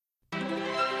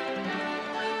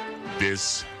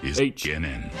This is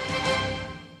HNN.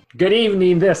 Good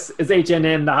evening. This is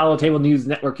HNN, the Holotable News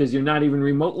Network, because you're not even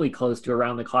remotely close to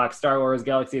around-the-clock Star Wars,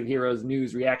 Galaxy of Heroes,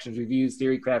 news, reactions, reviews,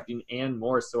 theory crafting, and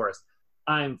more source.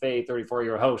 I'm Faye, 34,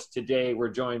 your host. Today, we're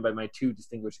joined by my two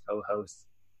distinguished co-hosts.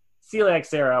 Celiac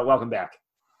Sarah, welcome back.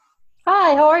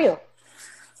 Hi, how are you?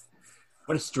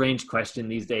 What a strange question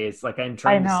these days. Like, I'm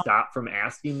trying to stop from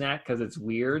asking that because it's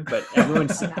weird, but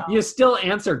everyone's, you still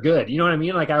answer good. You know what I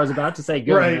mean? Like, I was about to say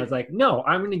good, right. And I was like, no,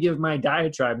 I'm going to give my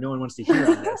diatribe no one wants to hear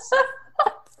on this.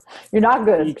 You're not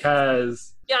good.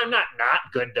 Because, I'm not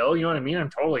good, though. You know what I mean? I'm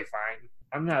totally fine.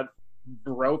 I'm not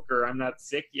broke or I'm not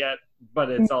sick yet,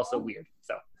 but it's also weird.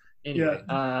 So, anyway.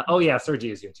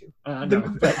 Sergi is here, too.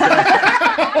 No, but...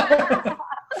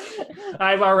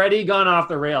 I've already gone off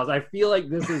the rails. I feel like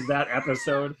this is that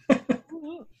episode.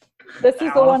 This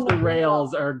is the one. The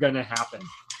rails are going to happen.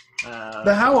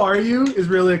 The how are you is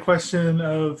really a question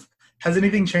of, has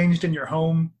anything changed in your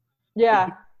home? Yeah.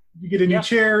 Did you get a new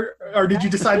chair, or did you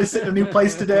decide to sit in a new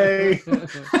place today?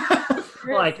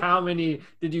 Like, how many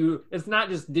did you, it's not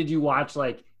just did you watch,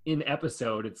 like, in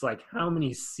episode, it's like, how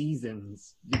many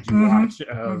seasons did you watch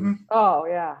of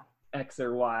X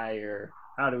or Y, or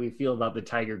how do we feel about the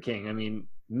Tiger King? I mean,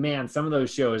 man, some of those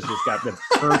shows just got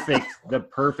the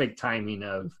perfect timing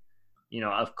of,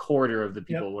 a quarter of the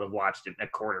people would have watched it. A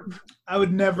quarter. I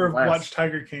would never have watched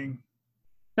Tiger King.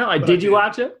 No, did you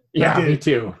watch it? Yeah, me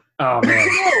too. Oh man.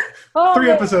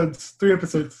 Three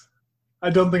episodes. I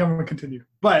don't think I'm going to continue,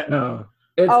 but no.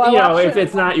 It's if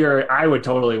it's not I would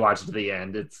totally watch it to the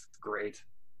end. It's great.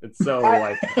 It's so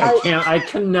I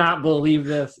cannot believe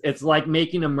this. It's like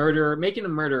making a murderer. Making a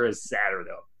murderer is sadder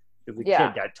though, because the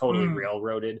kid got totally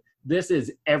railroaded. This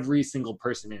is every single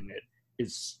person in it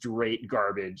is straight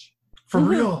garbage for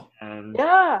real. And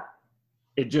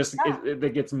it just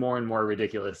it gets more and more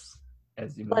ridiculous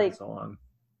as you move along.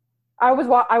 I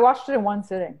watched it in one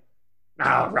sitting.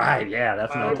 Oh right, yeah,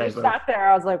 that's no type of. Sat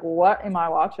there, I was like, "What am I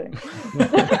watching?"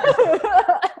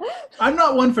 I'm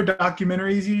not one for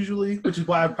documentaries usually, which is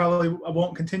why I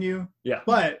won't continue. Yeah.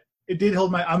 But it did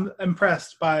hold I'm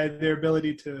impressed by their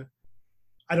ability to,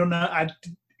 I don't know, I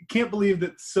can't believe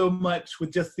that so much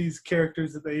with just these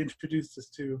characters that they introduced us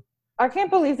to. I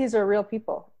can't believe these are real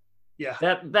people. Yeah.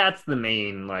 That's the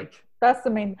main, That's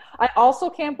the main. I also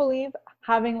can't believe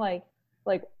having like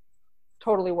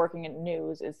totally working in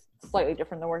news is slightly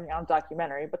different than working on a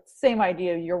documentary, but same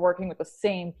idea, you're working with the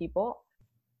same people.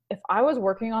 If I was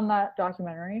working on that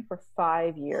documentary for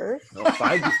 5 years,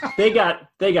 they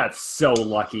got so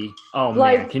lucky. Oh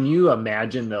man, can you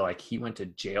imagine he went to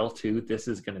jail too? This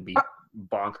is going to be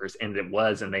bonkers, and it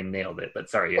was, and they nailed it. But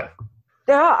sorry,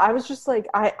 I was just like,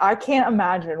 I can't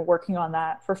imagine working on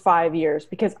that for 5 years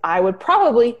because I would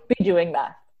probably be doing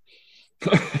that.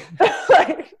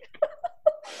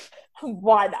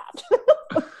 Why not?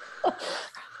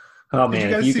 Oh man,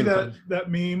 did you guys see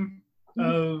that meme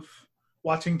of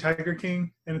watching Tiger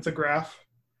King, and it's a graph?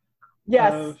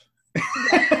 Yes.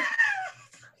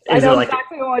 I know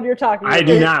exactly what you're talking about. I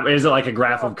do not. Is it like a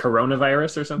graph of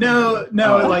coronavirus or something? No.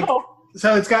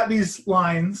 So it's got these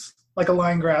lines, like a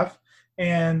line graph,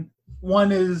 and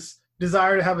one is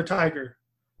desire to have a tiger.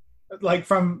 Like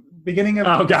from beginning of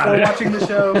watching the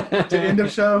show to end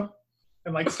of show,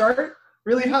 and start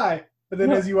really high, but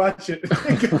then as you watch it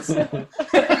goes...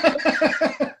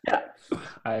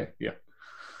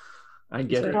 I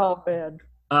get it. Oh, man.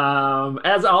 Not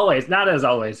as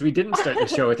always, we didn't start the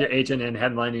show with your HNN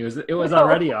headline news. It was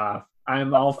already off.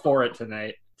 I'm all for it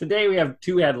tonight. Today we have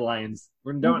two headlines.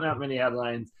 We don't have many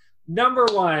headlines. Number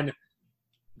one,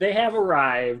 they have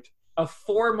arrived. A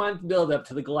 4-month buildup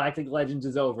to the Galactic Legends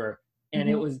is over, and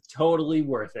it was totally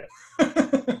worth it.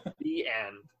 The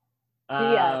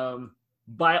end.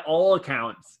 By all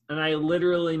accounts, and I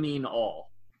literally mean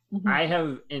all, I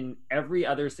have, in every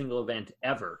other single event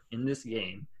ever in this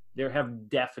game, there have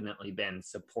definitely been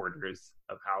supporters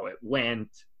of how it went,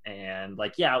 and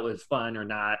it was fun or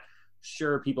not.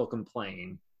 Sure, people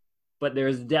complain, but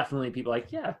there's definitely people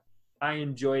I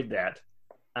enjoyed that.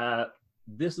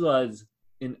 This was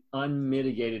an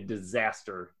unmitigated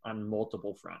disaster on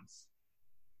multiple fronts.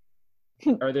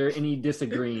 Are there any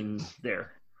disagreeing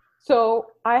there? So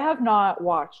I have not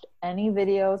watched any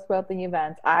videos about the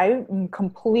events. I'm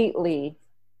completely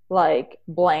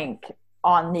blank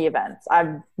on the events.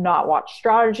 I've not watched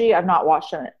strategy. I've not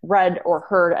read or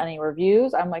heard any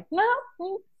reviews. I'm like,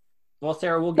 no. Well,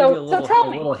 Sarah, we'll give you a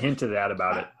little hint of that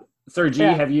about it. Sergi,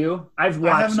 have you? I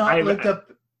have not looked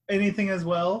up anything as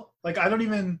well. I don't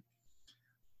even...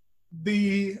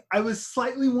 I was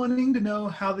slightly wanting to know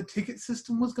how the ticket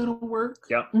system was going to work.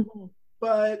 Yep.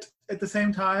 But at the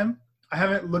same time, I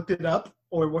haven't looked it up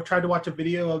or tried to watch a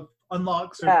video of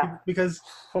unlocks, or because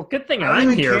well, good thing I'm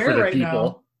here for the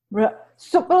people. Now.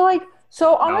 So, but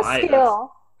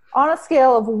on a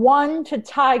scale of 1 to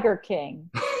Tiger King.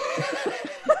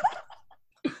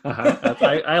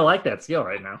 I like that scale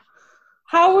right now.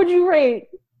 How would you rate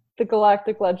the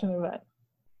Galactic Legend event?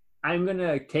 I'm going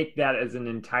to take that as an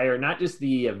entire, not just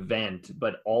the event,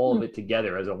 but all of it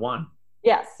together as a 1.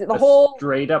 Yes, the whole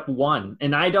straight up 1.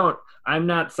 And I'm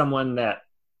not someone that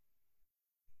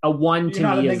a 1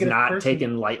 to me is not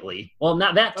taken lightly. Well,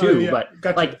 not that too, but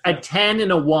gotcha. A 10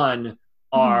 and a 1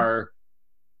 are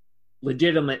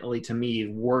legitimately to me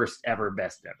worst ever,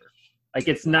 best ever.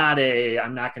 It's not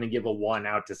I'm not going to give a 1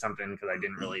 out to something because I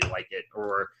didn't really like it.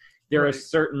 Or there are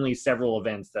certainly several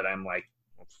events that I'm like,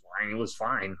 it was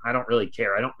fine. I don't really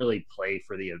care. I don't really play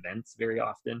for the events very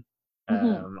often.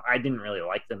 I didn't really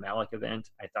like the Malak event.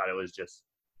 I thought it was just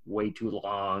way too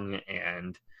long,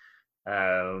 and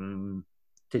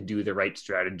to do the right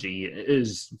strategy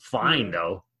is fine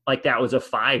though. That was a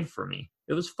 5 for me.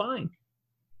 It was fine.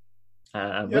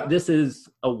 But this is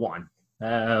a 1.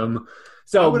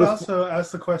 So I would also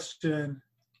ask the question,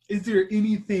 is there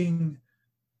anything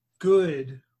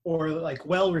good or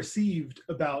well received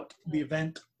about the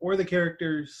event or the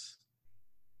characters?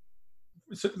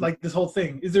 So, this whole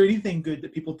thing, is there anything good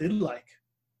that people did like?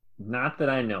 Not that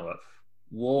I know of.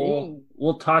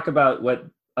 We'll talk about what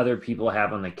other people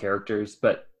have on the characters,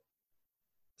 but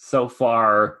so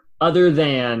far, other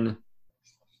than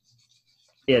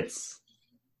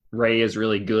Rey is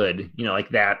really good,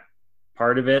 that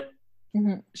part of it.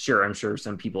 Sure, I'm sure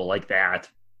some people like that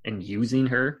and using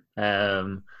her.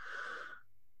 But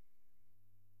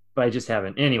I just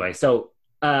haven't. Anyway, so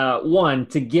 1,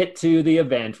 to get to the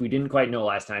event, we didn't quite know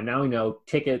last time. Now we know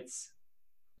tickets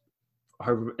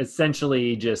are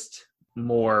essentially just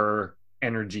more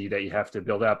energy that you have to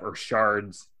build up, or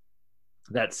shards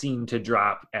that seem to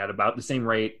drop at about the same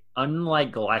rate,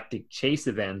 unlike Galactic Chase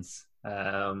events,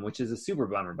 which is a super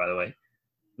bummer, by the way.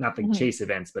 Not the chase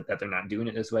events, but that they're not doing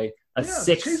it this way.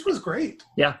 Chase was great.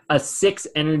 Yeah, a 6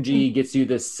 energy gets you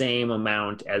the same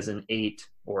amount as an 8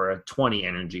 or a 20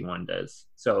 energy one does.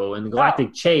 So in the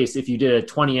Galactic Chase, if you did a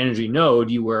 20 energy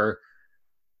node, you were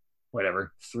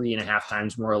 3.5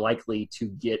 times more likely to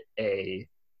get a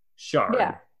shard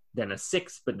than a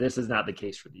 6. But this is not the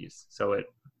case for these. So it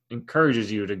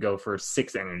encourages you to go for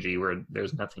 6 energy where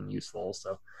there's nothing useful.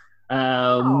 So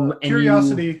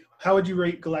curiosity, how would you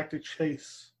rate Galactic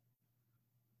Chase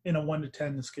in a 1 to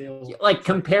 10 scale?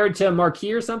 Compared to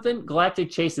Marquee or something, Galactic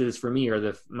Chases for me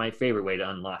are my favorite way to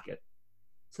unlock it.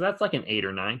 So that's an 8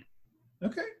 or 9.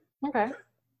 Okay.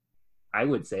 I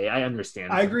would say. I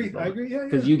understand. I agree. Yeah.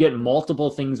 Because you get multiple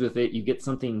things with it. You get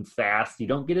something fast. You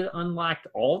don't get it unlocked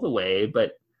all the way,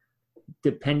 but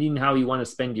depending how you want to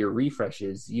spend your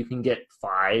refreshes, you can get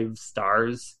 5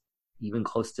 stars, even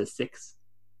close to 6,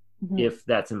 if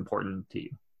that's important to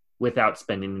you, without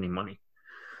spending any money.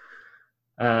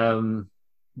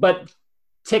 But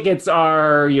tickets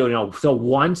are, so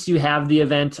once you have the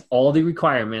event, all the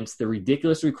requirements, the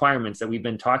ridiculous requirements that we've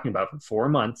been talking about for 4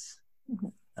 months,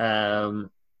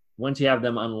 once you have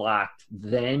them unlocked,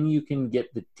 then you can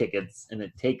get the tickets, and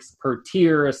it takes per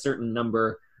tier a certain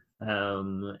number.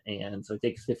 And so it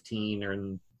takes 15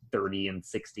 or 30 and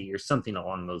 60 or something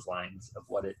along those lines of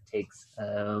what it takes,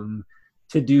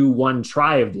 to do one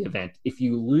try of the event. If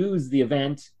you lose the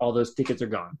event, all those tickets are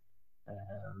gone.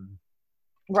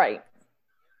 Right.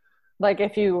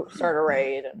 If you start a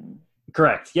raid.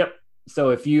 Correct. Yep.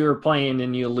 So if you're playing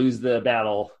and you lose the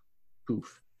battle,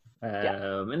 poof.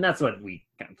 And that's what we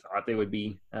kind of thought they would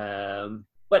be.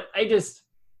 But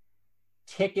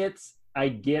tickets, I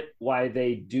get why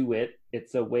they do it.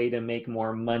 It's a way to make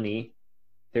more money.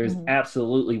 There's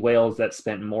absolutely whales that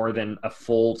spent more than a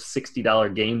full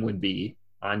 $60 game would be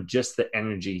on just the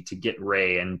energy to get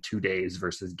Rey in 2 days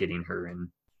versus getting her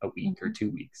in a week or 2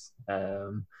 weeks.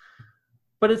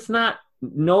 But it's not,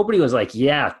 nobody was like,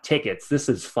 yeah, tickets, this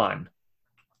is fun.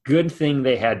 Good thing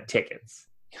they had tickets.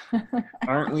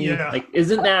 Aren't we? Yeah.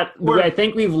 Isn't that, I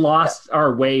think we've lost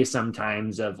our way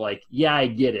sometimes of yeah, I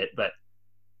get it, but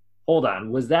hold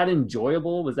on. Was that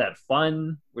enjoyable? Was that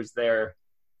fun? Was there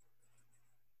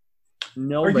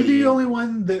nobody? Are you the only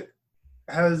one that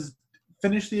has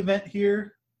finished the event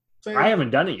here? I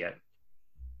haven't done it yet.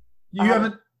 You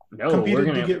haven't? No, we're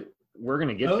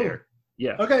gonna get there.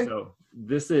 Yeah. Okay. So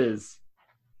this is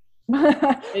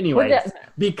anyway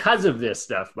because of this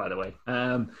stuff. By the way,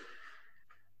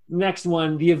 next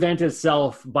one, the event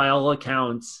itself, by all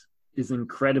accounts, is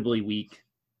incredibly weak.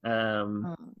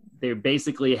 They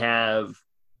basically have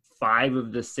 5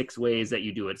 of the 6 ways that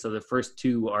you do it. So the first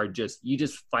 2 are you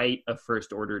just fight a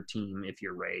first order team if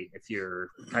you're Rey. If you're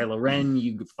Kylo Ren,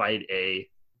 you fight a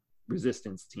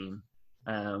resistance team.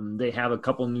 They have a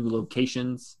couple new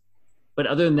locations, but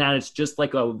other than that, it's just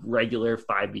like a regular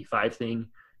 5v5 thing,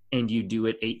 and you do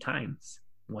it 8 times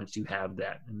once you have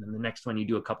that. And then the next one you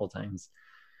do a couple times.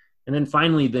 And then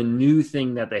finally, the new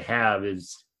thing that they have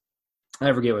is,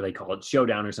 I forget what they call it,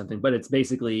 Showdown or something, but it's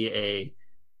basically a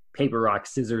paper, rock,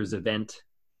 scissors event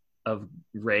of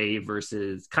Rey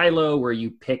versus Kylo, where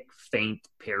you pick, feint,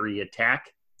 parry,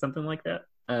 attack, something like that.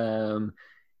 And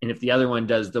if the other one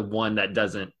does the one that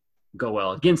doesn't go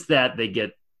well against that, they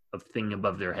get a thing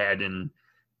above their head, and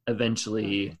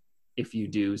eventually, if you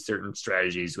do certain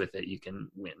strategies with it, you can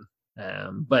win.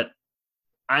 But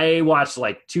I watched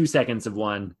like 2 seconds of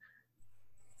one.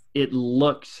 It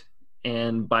looked,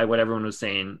 and by what everyone was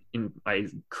saying,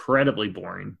 incredibly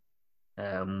boring.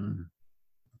 And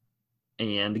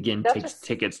again, takes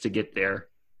tickets to get there.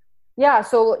 Yeah,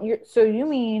 so you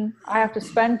mean I have to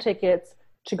spend tickets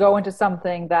to go into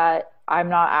something that I'm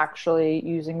not actually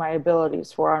using my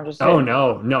abilities for? I'm just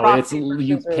no, it's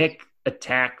you pick,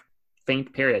 attack,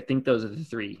 feint, parry. I think those are the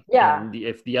 3. Yeah. And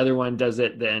if the other one does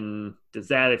it, then does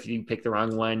that. If you pick the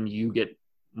wrong one, you get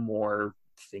more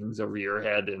things over your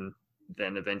head, and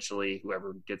then eventually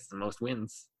whoever gets the most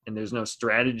wins. And there's no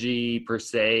strategy per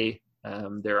se.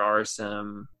 There are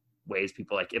some ways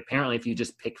people apparently if you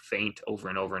just pick feint over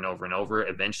and over and over and over,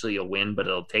 eventually you'll win, but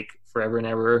it'll take forever and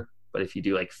ever. But if you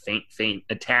do like feint,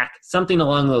 attack, something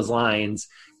along those lines,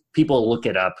 people look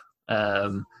it up.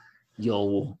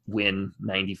 You'll win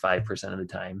 95% of the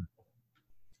time.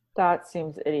 That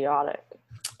seems idiotic.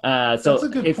 So that's a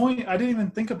good point. I didn't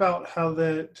even think about how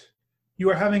that you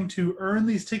are having to earn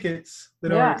these tickets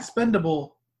that are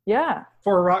expendable. Yeah.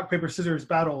 For a rock, paper, scissors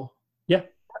battle. Yeah.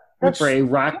 For a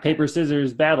rock, paper,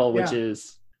 scissors battle, which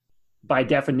is by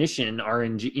definition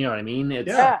RNG. You know what I mean?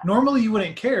 Normally you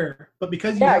wouldn't care, but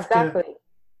because you have to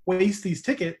waste these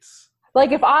tickets.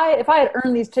 Like if I had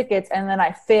earned these tickets and then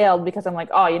I failed because I'm like,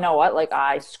 oh, you know what? Like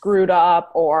I screwed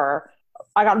up, or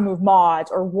I got to move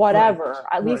mods or whatever. Right.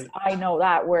 At least I know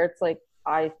that, where it's like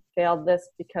I failed this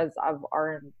because I've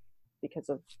earned, because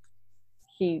of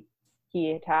he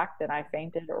attacked and I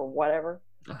fainted or whatever.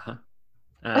 Uh-huh.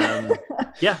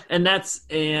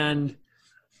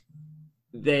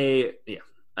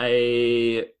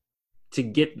 To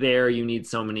get there, you need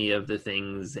so many of the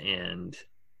things, and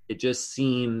it just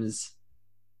seems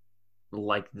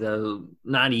like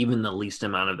not even the least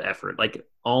amount of effort, like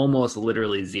almost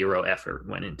literally zero effort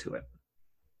went into it.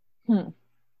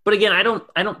 But again, I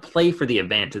don't play for the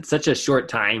event. It's such a short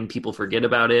time, people forget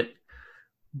about it.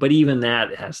 But even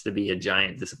that has to be a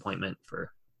giant disappointment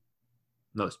for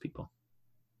most people.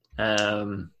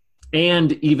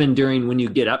 And even during when you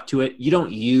get up to it, you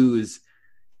don't use,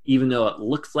 even though it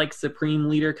looks like Supreme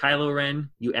Leader Kylo Ren,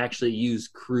 you actually use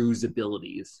crew's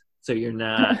abilities. So you're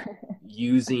not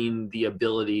using the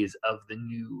abilities of the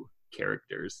new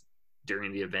characters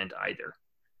during the event either.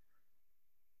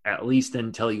 At least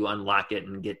until you unlock it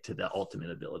and get to the ultimate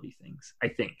ability things, I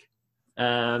think.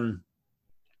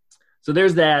 So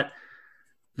there's that.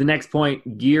 The next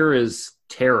point, gear is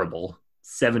terrible.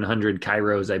 700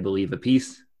 Kairos, I believe, a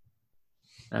piece.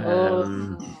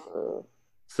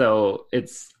 So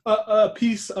it's a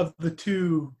piece of the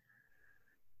 2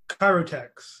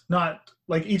 Kyrotechs. Not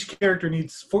like each character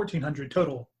needs 1,400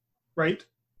 total, right?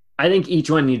 I think each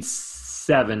one needs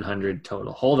 700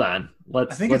 total. Hold on,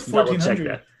 let's double check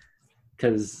that,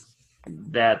 because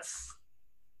that's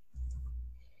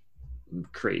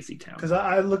crazy town. Because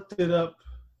I looked it up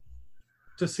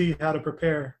to see how to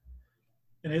prepare,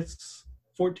 and it's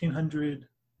 1,400.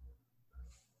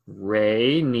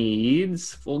 Rey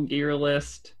needs full gear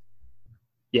list.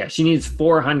 Yeah, she needs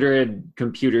 400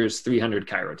 computers, 300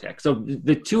 Kyrotech. So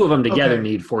the 2 of them together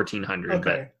need 1,400.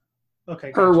 Okay.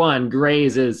 But per one,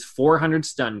 Grey's is 400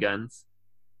 stun guns.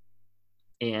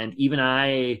 And even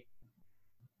I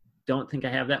don't think I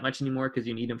have that much anymore, because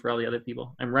you need them for all the other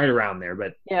people. I'm right around there,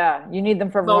 but yeah, you need them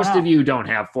for most of you don't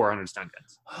have 400 stun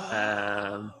guns.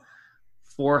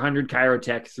 400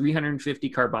 Kyrotech, 350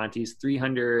 Carbantis,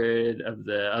 300 of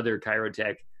the other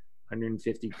Kyrotech,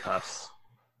 150 cuffs,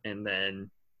 and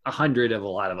then 100 of a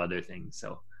lot of other things.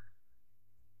 So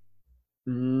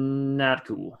not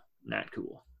cool.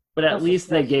 But at least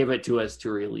they gave it to us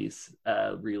to relieve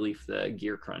the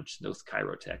gear crunch. Those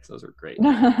Kyrotechs, those are great.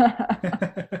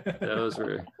 those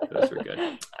were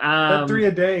good. That 3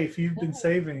 a day, if you've been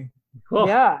saving,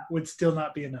 would still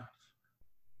not be enough.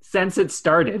 Since it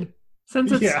started.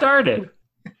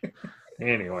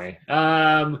 Anyway.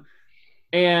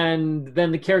 And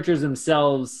then the characters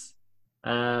themselves,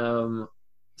 so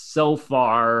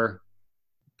far,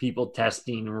 people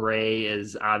testing Rey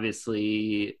is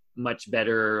obviously much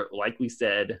better, like we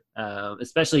said,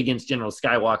 especially against General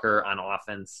Skywalker on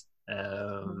offense,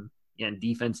 and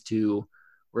defense too,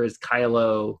 whereas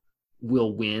Kylo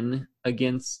will win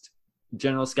against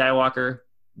General Skywalker,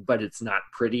 but it's not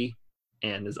pretty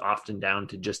and is often down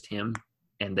to just him,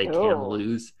 and they can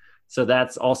lose. So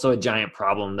that's also a giant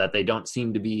problem, that they don't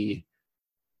seem to be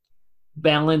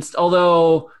balanced.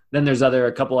 Although then there's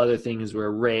a couple other things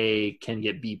where Rey can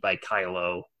get beat by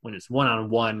Kylo when it's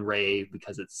one-on-one. Rey,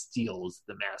 because it steals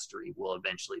the mastery, will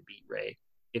eventually beat Rey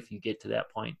if you get to that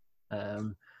point.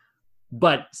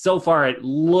 But so far it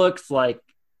looks like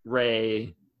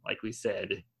Rey, like we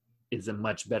said, is a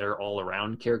much better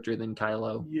all-around character than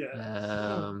Kylo.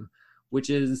 Yeah. Which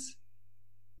is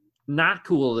not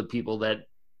cool to people that,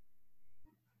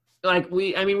 like,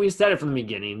 we said it from the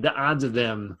beginning, the odds of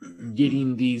them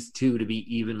getting these two to be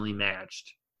evenly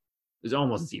matched is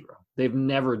almost zero. They've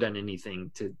never done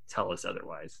anything to tell us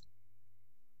otherwise.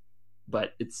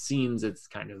 But it seems it's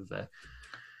kind of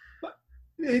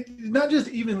not just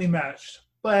evenly matched,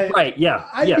 but right, yeah.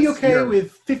 I'd be okay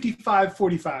with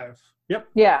 55-45. Yep.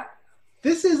 Yeah.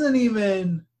 This isn't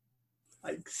even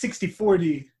like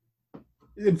 60-40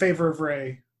 in favor of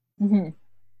Rey. Mm-hmm.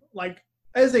 Like,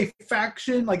 as a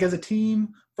faction, like as a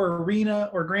team for Arena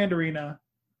or Grand Arena,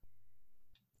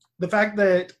 the fact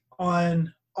that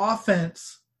on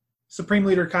offense, Supreme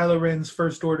Leader Kylo Ren's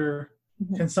First Order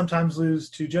can sometimes lose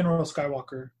to General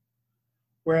Skywalker,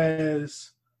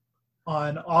 whereas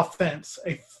on offense,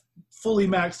 a fully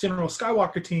maxed General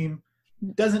Skywalker team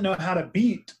doesn't know how to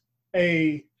beat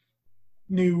a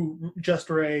new Just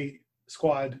Rey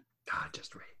squad. God,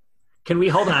 Just Rey. Can we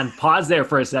hold on? Pause there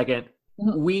for a second.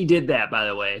 We did that, by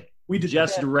the way. We did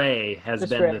Just that. Rey has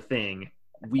Just been Rey. the thing.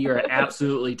 We are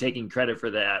absolutely taking credit for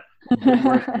that. Good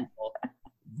work, people.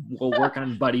 We'll work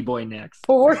on Buddy Boy next,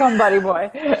 We'll work on Buddy Boy.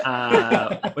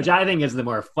 which I think is the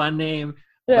more fun name.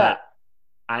 Yeah. But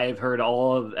I've heard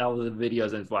all of the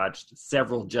videos I've watched,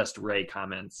 several Just Rey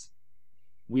comments.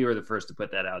 We were the first to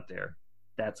put that out there.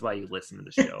 That's why you listen to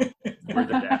the show. We're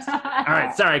the best. All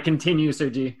right, sorry. Continue,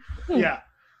 Sergi. Yeah.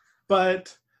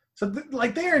 But, so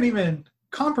they aren't even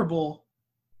comparable.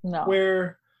 No.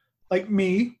 Where, like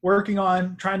me, working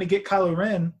on trying to get Kylo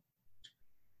Ren,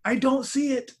 I don't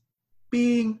see it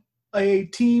being a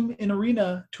team in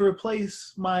Arena to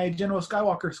replace my General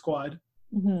Skywalker squad,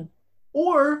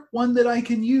 or one that I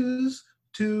can use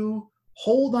to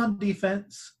hold on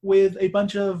defense with a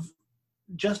bunch of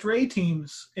Just Rey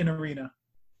teams in Arena.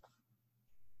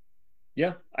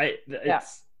 Yeah,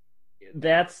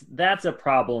 that's a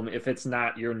problem if it's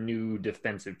not your new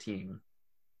defensive team.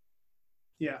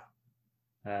 Yeah.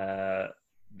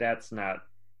 That's not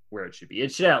where it should be.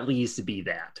 It should at least be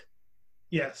that.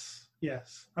 Yes.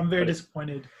 I'm very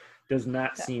disappointed. Does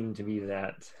not seem to be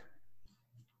that.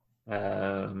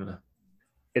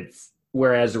 It's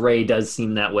whereas Rey does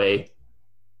seem that way,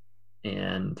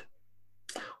 and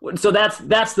so that's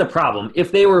the problem.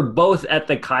 If they were both at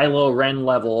the Kylo Ren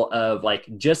level of like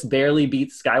just barely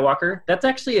beat Skywalker, that's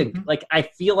actually I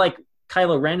feel like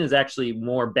Kylo Ren is actually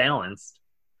more balanced.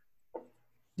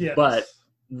 Yes. But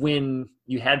when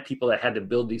you had people that had to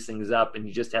build these things up and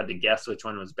you just had to guess which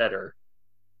one was better,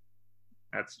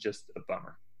 that's just a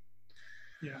bummer.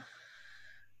 Yeah.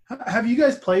 Have you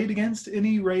guys played against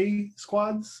any Rey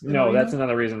squads? No, that's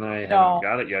another reason I haven't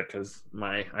got it yet, because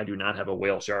I do not have a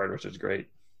whale shard, which is great.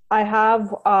 I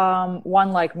have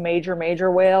one like major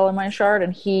whale in my shard,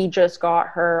 and he just got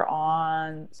her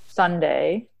on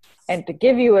Sunday. And to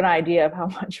give you an idea of how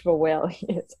much of a whale he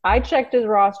is, I checked his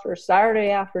roster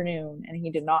Saturday afternoon, and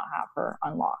he did not have her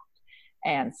unlocked.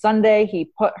 And Sunday,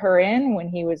 he put her in when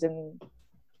he was in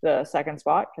the second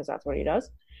spot, because that's what he does.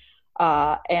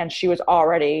 And she was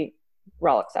already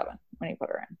Relic 7 when he put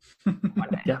her in one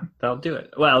day. Yeah, that'll do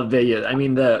it. Well,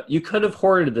 you could have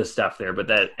hoarded the stuff there, but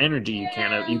that energy you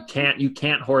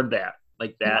can't hoard that.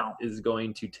 Like that is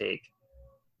going to take.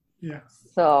 Yeah.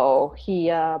 So he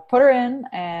put her in,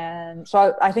 and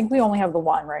so I think we only have the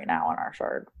one right now on our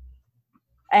shard,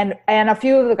 and a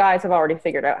few of the guys have already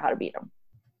figured out how to beat him.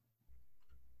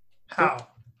 How?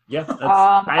 Yeah,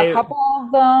 a couple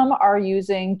of them are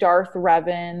using Darth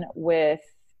Revan with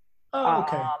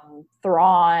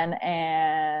Thrawn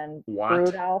and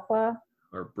Brood Alpha.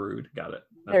 Or Brood, got it.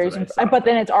 But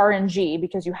then it's RNG,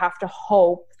 because you have to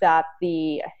hope that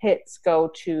the hits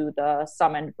go to the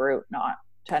summoned brute, not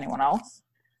to anyone else.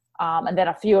 And then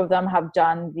a few of them have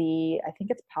done I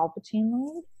think it's Palpatine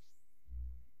lead.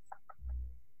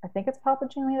 I think it's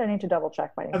Palpatine lead. I need to double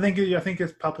check. I think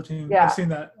it's Palpatine. Yeah. I've seen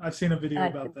that. I've seen a video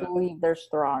And about that. I believe there's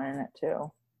Thrawn in it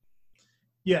too.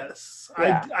 Yes,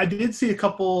 Yeah. I did see a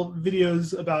couple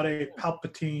videos about a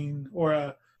Palpatine or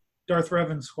a Darth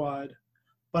Revan squad,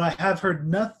 but I have heard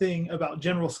nothing about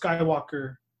General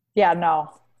Skywalker. Yeah, no.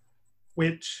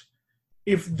 Which,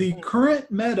 if the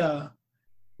current meta,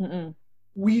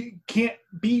 we can't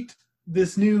beat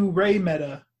this new Rey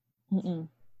meta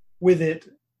with it.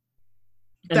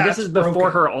 And this is before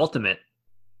her ultimate.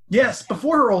 Yes,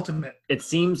 before her ultimate. It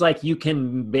seems like you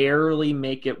can barely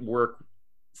make it work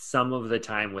some of the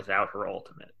time without her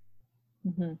ultimate.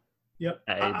 Yep.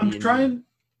 I'm trying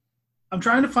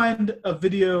to find a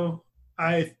video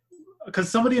because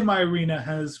somebody in my arena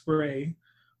has Rey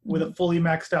with a fully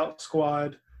maxed out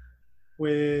squad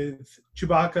with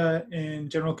Chewbacca and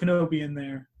General Kenobi in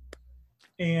there.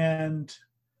 And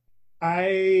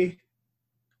it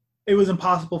was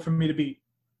impossible for me to beat.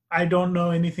 I don't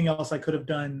know anything else I could have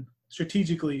done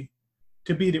strategically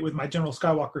to beat it with my General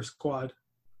Skywalker squad.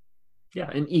 Yeah,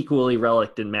 and equally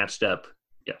relic and matched up.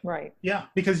 Yeah. Right. Yeah,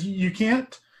 because you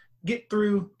can't get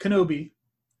through Kenobi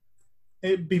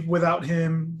without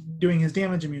him doing his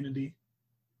damage immunity.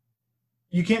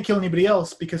 You can't kill anybody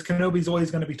else because Kenobi's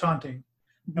always going to be taunting.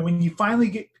 And when you finally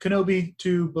get Kenobi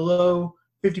to below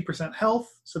 50% health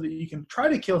so that you can try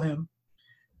to kill him,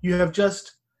 you have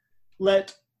just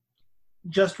let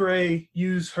Just Rey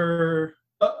use her,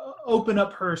 open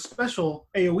up her special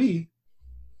AoE,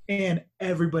 and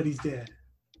everybody's dead.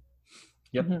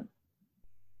 Yep.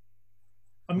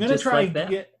 I'm gonna try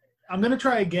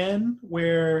again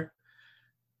where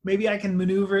maybe I can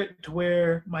maneuver it to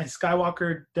where my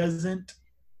Skywalker doesn't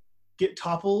get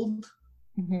toppled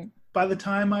by the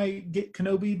time I get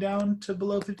Kenobi down to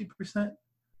below 50%.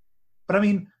 But I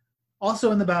mean,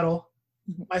 also in the battle,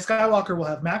 my Skywalker will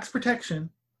have max protection,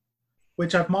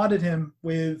 which I've modded him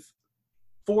with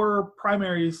 4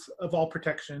 primaries of all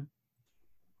protection.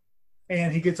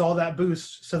 And he gets all that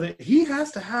boost so that he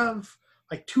has to have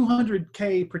like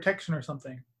 200k protection or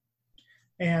something.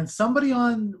 And somebody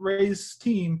on Rey's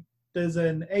team does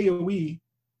an AoE,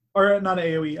 or not an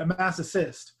AoE, a mass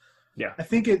assist. Yeah. I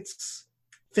think it's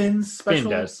Finn's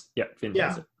special. Finn does. Yeah, Finn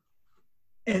does it.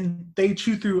 And they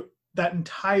chew through that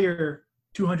entire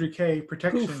 200k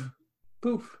protection.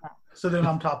 Poof. So then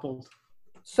I'm toppled.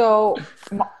 So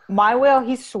my whale,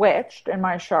 he switched in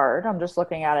my shard. I'm just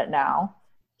looking at it now.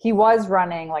 He was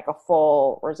running like a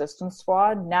full resistance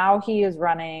squad. Now he is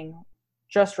running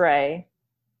Just Rey,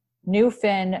 new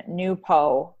Finn, new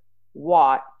Poe,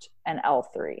 Watt, and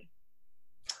L3.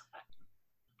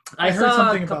 I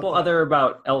saw a couple other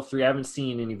about L3. I haven't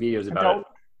seen any videos about it.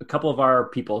 A couple of our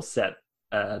people set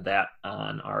that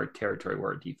on our territory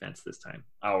war defense this time.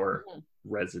 Our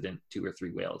resident 2 or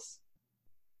 3 whales.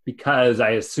 Because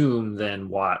I assume then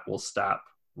Watt will stop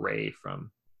Rey from...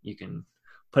 You can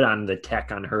put on the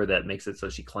tech on her that makes it so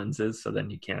she cleanses, so then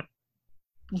you can't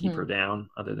keep her down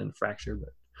other than fracture.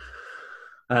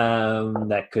 But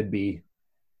that could be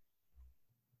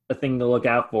a thing to look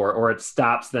out for. Or it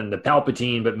stops then the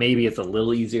Palpatine, but maybe it's a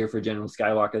little easier for General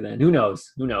Skywalker then. Who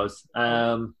knows?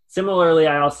 Similarly,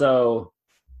 I haven't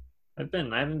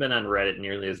been on Reddit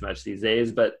nearly as much these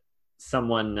days, but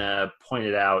someone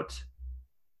pointed out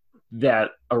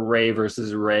that a Rey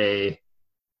versus Rey,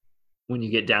 when you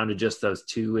get down to just those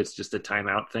 2, it's just a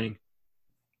timeout thing.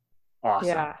 Awesome.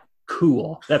 Yeah.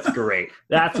 Cool. That's great.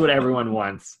 That's what everyone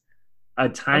wants. A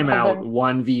timeout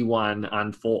 1v1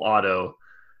 on full auto.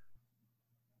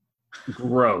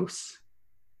 Gross.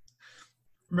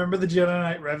 Remember the Jedi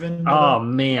Knight Revan? Oh,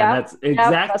 man. That's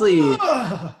exactly...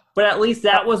 But at least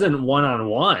that wasn't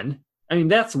one-on-one. I mean,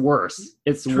 that's worse.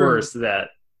 It's worse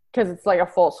that... Because it's like a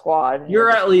full squad. You're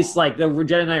at least like the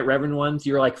Jedi Knight Revan ones,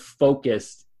 you're like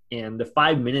focused, and the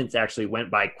 5 minutes actually went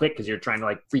by quick because you're trying to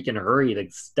like freaking hurry to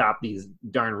stop these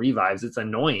darn revives. It's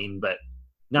annoying, but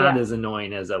not as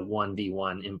annoying as a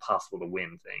 1v1 impossible to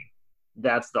win thing.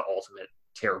 That's the ultimate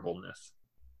terribleness.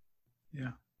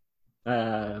 Yeah.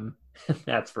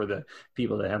 That's for the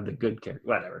people that have the good character.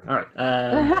 Whatever. All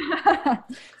right.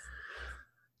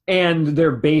 And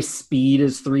their base speed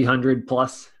is 300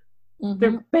 plus.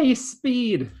 Their base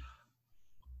speed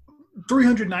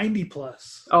 390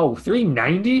 plus. Oh,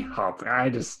 390? Oh,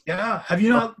 have you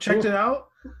not checked it out?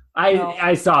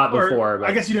 I saw it before, but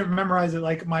I guess you didn't memorize it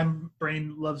like my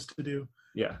brain loves to do.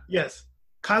 Yeah. Yes.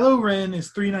 Kylo Ren is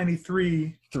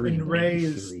 393 and Rey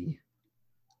is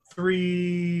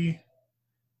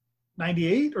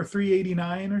 398 or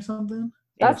 389 or something.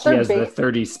 That's she has the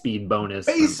 30 speed bonus.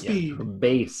 Base speed.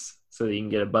 Base, so that you can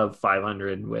get above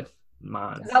 500 with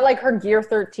mods. Is that like her gear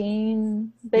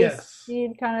 13 base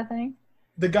speed kind of thing?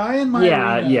 The guy in my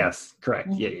arena. Yes,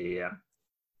 correct. Yeah.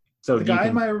 So the guy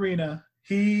in my arena,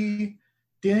 he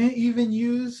didn't even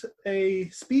use a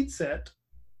speed set.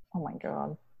 Oh my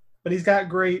god. But he's got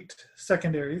great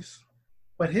secondaries.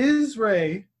 But his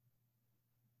Ray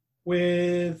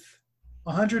with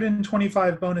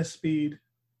 125 bonus speed,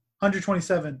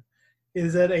 127,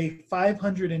 is at a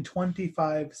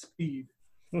 525 speed.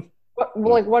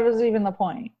 What is even the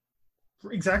point?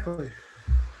 Exactly.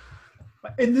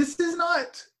 And this is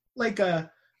not like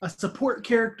a support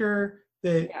character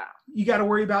that you got to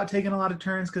worry about taking a lot of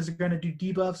turns because they're going to do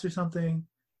debuffs or something.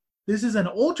 This is an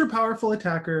ultra powerful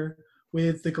attacker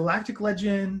with the Galactic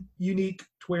Legend unique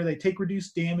to where they take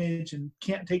reduced damage and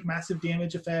can't take massive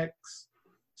damage effects.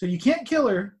 So you can't kill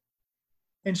her,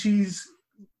 and she's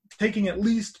taking at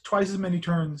least twice as many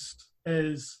turns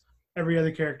as every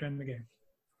other character in the game.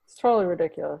 It's totally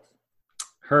ridiculous.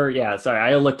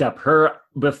 I looked up her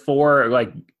before,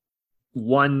 like,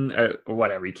 one or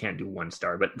whatever, you can't do 1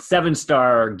 star, but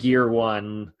 7-star gear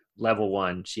 1 level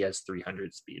 1, she has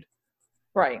 300 speed.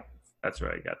 Right. That's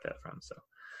where I got that from. So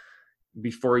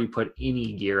before you put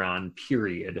any gear on,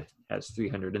 period, has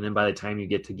 300, and then by the time you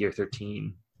get to gear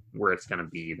 13, where it's going to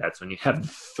be, that's when you have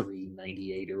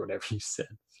 398 or whatever you said.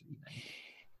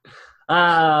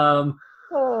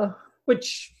 398.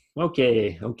 Which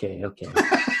okay.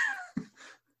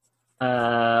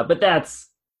 But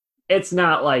it's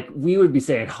not like we would be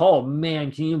saying, oh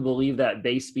man, can you believe that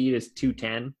base speed is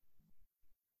 210?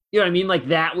 You know what I mean? Like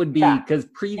that would be because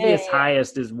previous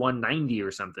highest is 190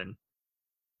 or something.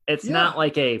 It's not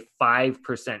like a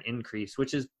 5% increase,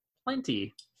 which is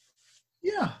plenty.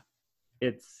 Yeah.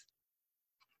 It's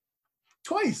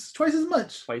twice as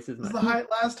much. Twice as much.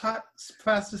 It's the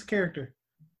fastest character.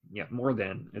 Yeah, more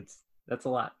than. That's a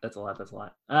lot.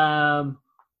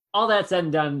 All that said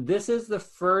and done, this is the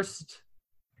first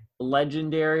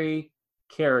legendary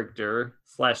character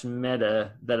 /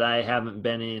 meta that I haven't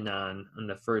been in on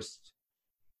the first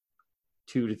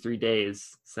 2 to 3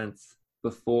 days since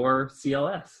before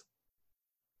CLS.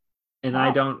 And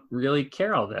I don't really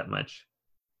care all that much.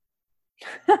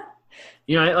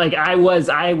 You know, like I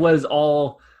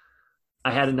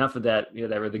had enough of that, you know,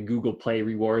 that were the Google Play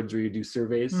rewards where you do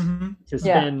surveys to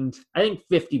spend, I think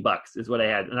 $50 is what I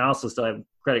had. And I also still have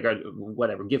credit card,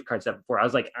 whatever, gift card stuff before. I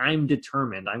was like, I'm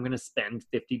determined. I'm going to spend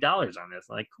 $50 on this.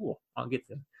 I'm like, cool, I'll get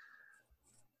them.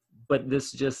 But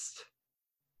this just,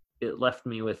 it left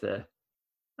me with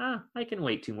I can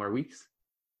wait 2 more weeks.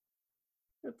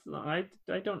 I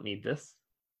don't need this.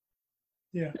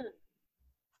 Yeah.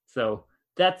 So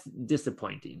that's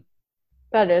disappointing.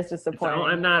 That is disappointing.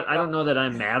 So I don't know that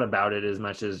I'm mad about it as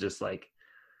much as just like,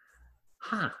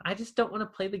 I just don't want to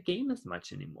play the game as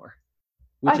much anymore.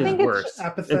 Which is worse.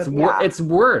 It's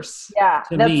worse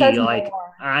to me. Like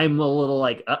more. I'm a little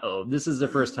like, this is the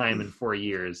first time in 4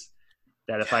 years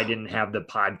that if I didn't have the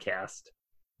podcast,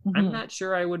 I'm not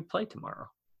sure I would play tomorrow.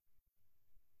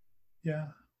 Yeah.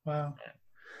 Wow.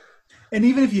 And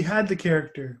even if you had the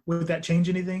character, would that change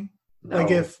anything? No,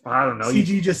 like if I don't know,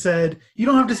 CG just said, you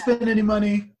don't have to spend any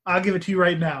money, I'll give it to you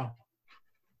right now.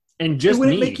 And just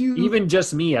me, even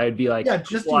just me, I'd be like,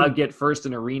 I'll get first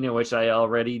in arena, which I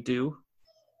already do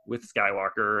with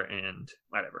Skywalker and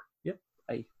whatever. Yep.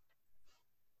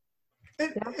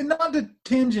 And not to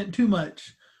tangent too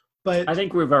much, but I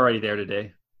think we're already there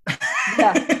today.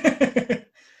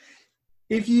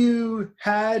 If you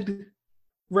had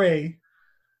Rey,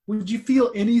 would you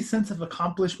feel any sense of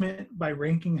accomplishment by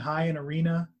ranking high in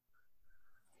arena?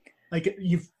 Like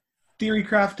you've theory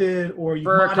crafted or you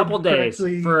for a couple days.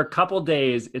 For a couple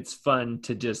days, it's fun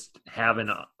to just have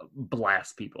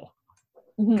blast people.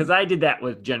 Because I did that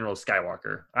with General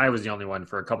Skywalker. I was the only one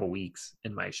for a couple weeks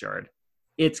in my shard.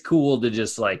 It's cool to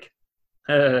just like,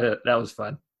 that was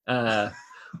fun. That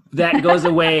goes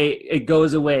away. It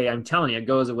goes away. I'm telling you, it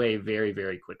goes away very,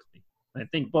 very quickly. I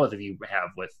think both of you have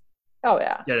with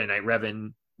Jedi Knight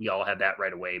Revan. We all had that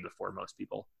right away before most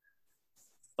people.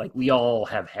 Like we all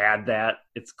have had that.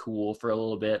 It's cool for a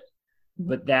little bit.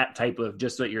 But that type of,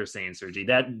 just what you're saying, Sergi,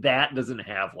 that doesn't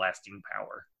have lasting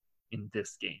power in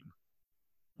this game.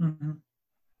 Mm-hmm.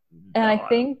 And I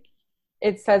think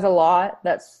it says a lot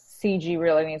that CG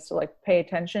really needs to like pay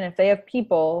attention. If they have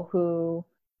people who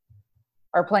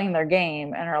are playing their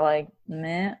game and are like,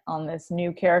 meh, on this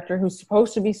new character who's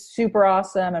supposed to be super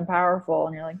awesome and powerful,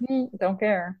 and you're like, don't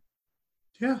care.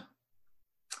 Yeah.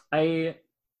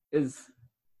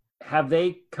 Have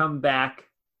they come back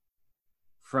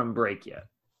from break yet?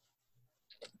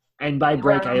 And by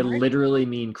break, I literally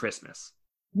mean Christmas.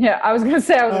 Yeah, I was going to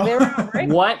say, they were on break.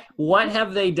 What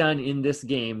have they done in this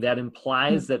game that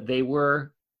implies that they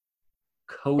were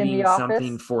coding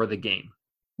something for the game?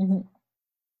 Mhm.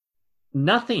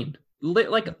 Nothing.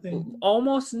 Like Nothing.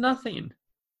 almost nothing.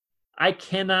 I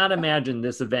cannot imagine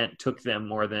this event took them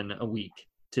more than a week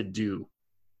to do.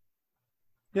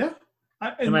 Yeah.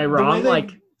 Am I wrong?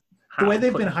 The way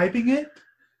they've been hyping it,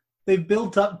 they've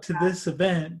built up to this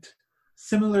event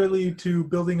similarly to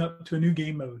building up to a new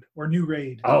game mode or new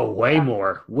raid. Oh, way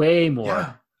more.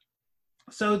 Yeah.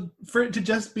 So for it to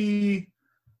just be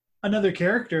another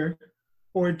character,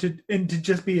 or to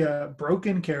just be a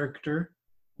broken character,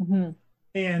 Mhm.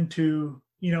 and to,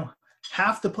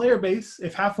 half the player base,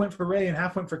 if half went for Rey and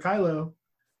half went for Kylo,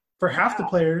 for half the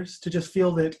players to just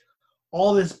feel that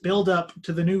all this build up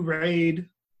to the new raid,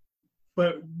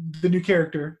 but the new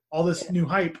character, all this new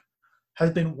hype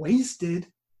has been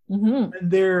wasted, Mhm.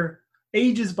 and they're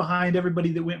ages behind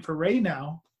everybody that went for Rey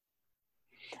now.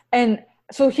 And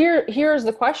so here's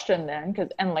the question then,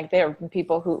 and like there have been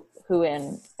people who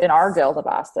in our guild have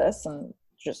asked this, and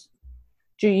just,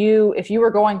 if you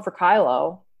were going for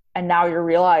Kylo and now you're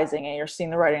realizing and you're seeing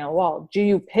the writing on the wall, do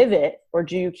you pivot or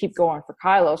do you keep going for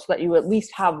Kylo so that you at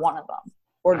least have one of them?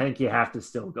 Or I think you have to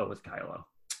still go with Kylo.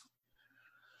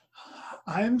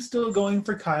 I'm still going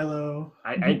for Kylo.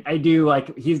 I do.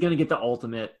 Like, he's going to get the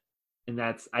ultimate, and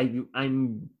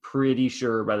I'm pretty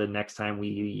sure by the next time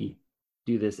we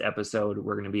do this episode,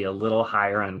 we're going to be a little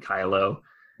higher on Kylo,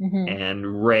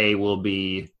 and Rey will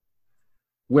be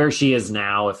where she is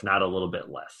now, if not a little bit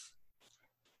less.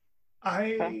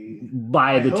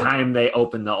 By the time they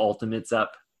open the ultimates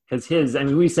up, because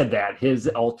we said that his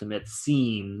ultimate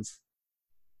seems,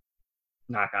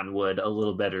 knock on wood, a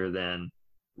little better than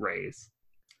Rey's.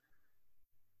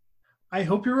 I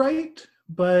hope you're right,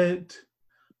 but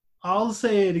I'll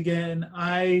say it again.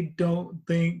 I don't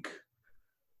think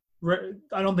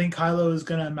Kylo is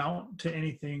going to amount to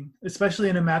anything, especially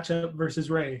in a matchup versus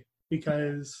Rey,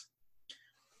 because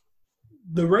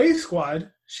the Rey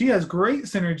squad, she has great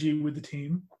synergy with the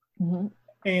team. Mm-hmm.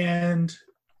 And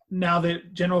now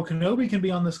that General Kenobi can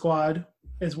be on the squad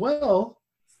as well,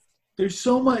 there's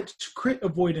so much crit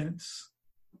avoidance,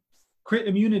 crit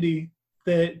immunity,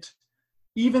 that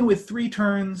even with 3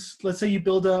 turns, let's say you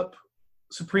build up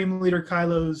Supreme Leader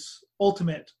Kylo's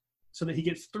ultimate so that he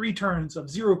gets 3 turns of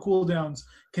 0 cooldowns,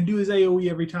 can do his AoE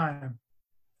every time.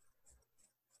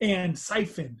 And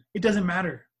Siphon, it doesn't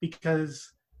matter,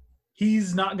 because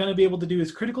he's not going to be able to do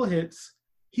his critical hits.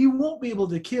 He won't be able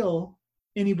to kill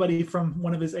anybody from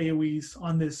one of his AoEs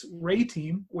on this Rey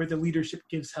team where the leadership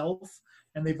gives health,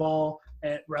 and they've all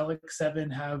at Relic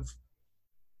 7 have,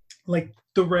 like,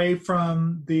 the Rey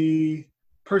from the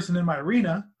person in my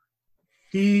arena.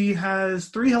 He has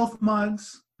 3 health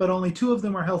mods, but only 2 of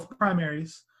them are health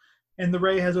primaries, and the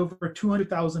Rey has over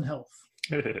 200,000 health.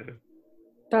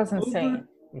 That's insane.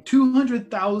 Over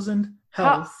 200,000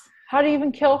 health. How do you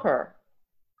even kill her?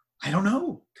 I don't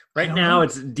know. Right now,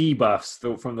 it's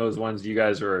debuffs from those ones you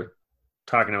guys were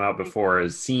talking about before.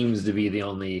 Seems to be the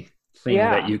only thing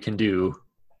that you can do.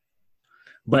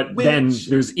 But then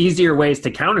there's easier ways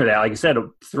to counter that. Like you said,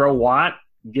 throw Watt,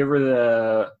 give her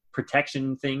the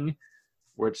protection thing,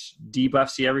 which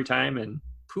debuffs you every time, and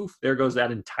poof, there goes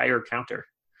that entire counter.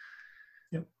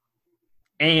 Yep.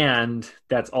 And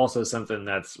that's also something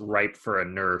that's ripe for a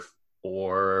nerf,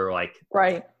 or like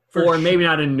maybe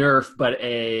not a nerf, but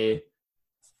a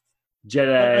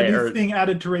Jedi a new thing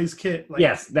added to Rey's kit. Like,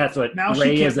 yes, that's what now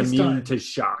Rey is immune to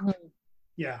shock.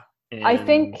 Yeah, and I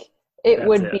think it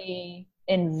would be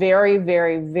in very,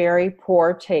 very, very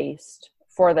poor taste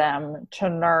for them to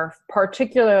nerf,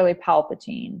 particularly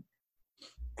Palpatine,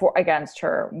 against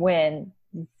her, when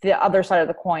the other side of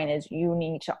the coin is you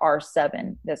need to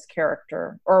R7 this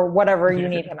character or whatever you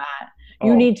need him at.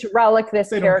 You need to relic this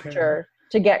character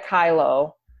to get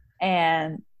Kylo,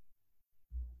 and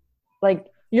like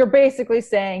you're basically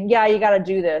saying, yeah, you got to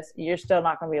do this. You're still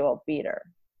not going to be able to beat her.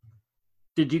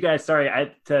 Did you guys? Sorry,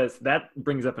 that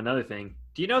brings up another thing.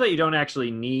 Do you know that you don't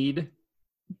actually need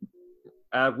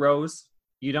Rose?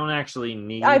 You don't actually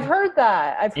need. I've heard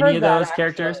that. Any of those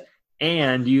characters,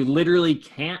 and you literally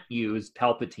can't use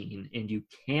Palpatine, and you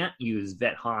can't use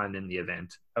Vet Han in the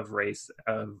event of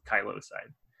Kylo's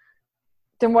side.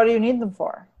 Then what do you need them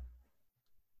for?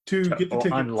 To get the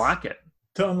tickets. Unlock it.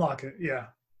 To unlock it, yeah.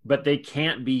 But they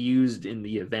can't be used in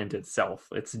the event itself.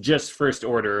 It's just First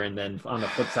Order, and then on the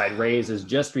flip side, Rey's is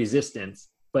just Resistance.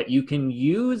 But you can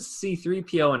use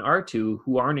C-3PO and R2,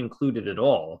 who aren't included at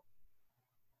all.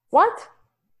 What?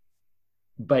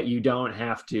 But you don't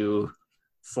have to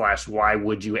 / why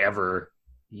would you ever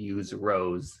use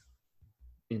Rose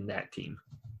in that team?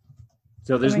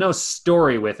 So there's no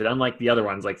story with it, unlike the other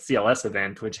ones, like CLS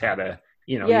event, which had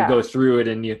you go through it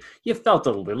and you felt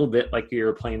a little bit like you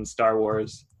were playing Star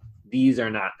Wars, These are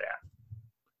not that.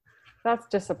 That's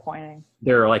disappointing.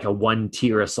 They're like a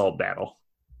 1-tier assault battle.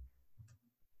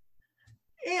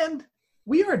 And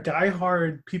we are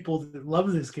diehard people that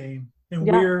love this game, and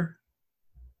we're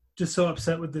just so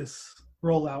upset with this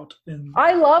rollout. And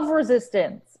I love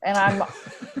Resistance, and I'm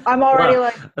already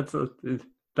like that's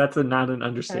not an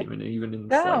understatement, even in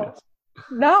the slightest.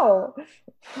 No,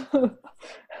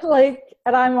 like,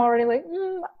 and I'm already like,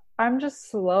 I'm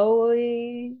just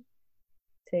slowly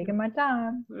taking my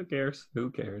time. Who cares?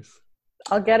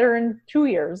 I'll get her in 2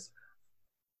 years.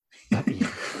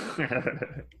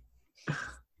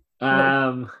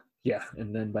 Yeah,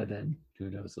 and then by then, who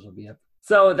knows, it'll be up.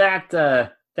 So that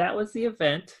was the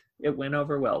event. It went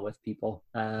over well with people.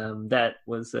 That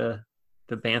was the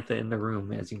bantha in the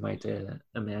room, as you might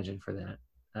imagine for that.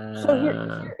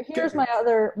 So here's my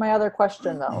other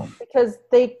question though, because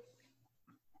they,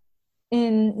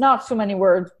 in not so many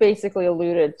words, basically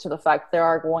alluded to the fact there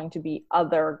are going to be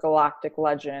other Galactic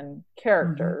Legend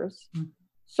characters. Mm-hmm.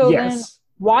 So then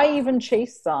why even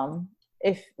chase them?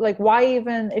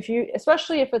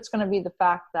 Especially if it's going to be the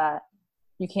fact that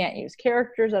you can't use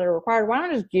characters that are required, why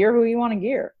not just gear who you want to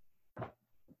gear?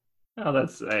 Oh,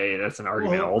 that's an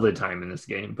argument all the time in this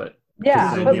game, but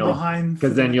yeah,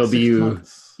 because then you'll be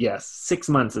 6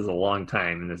 months is a long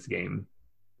time in this game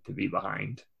to be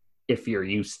behind if you're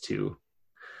used to.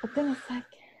 But then it's like,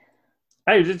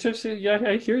 I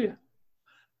hear you.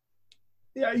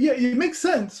 Yeah, it makes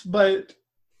sense, but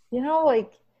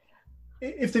like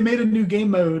if they made a new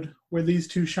game mode where these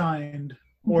two shined,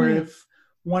 or if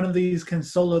one of these can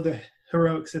solo the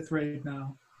heroic Sith raid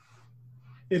now,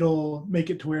 it'll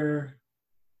make it to where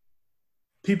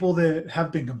people that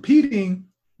have been competing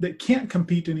that can't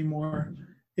compete anymore,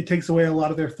 it takes away a lot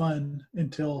of their fun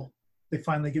until they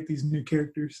finally get these new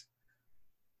characters.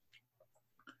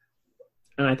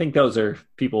 And I think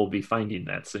people will be finding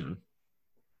that soon.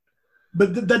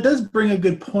 But that does bring a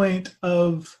good point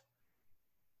of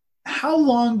how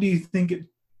long do you think it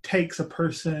takes a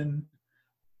person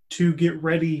to get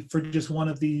ready for just one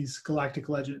of these Galactic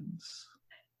Legends?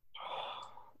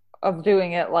 Of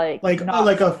doing it like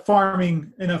a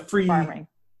farming in a free farming.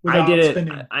 I did it.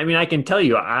 Spending. I mean, I can tell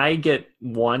you, I get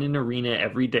one in arena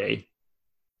every day.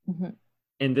 Mm-hmm.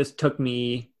 And this took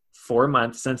me 4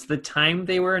 months since the time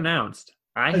they were announced.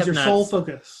 As your sole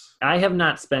focus. I have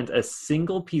not spent a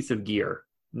single piece of gear,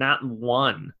 not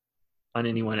one, on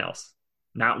anyone else.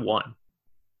 Not one.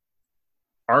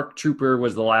 Arc Trooper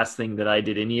was the last thing that I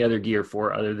did any other gear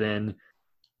for other than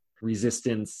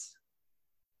Resistance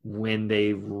when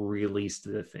they released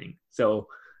the thing. So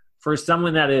for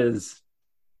someone that is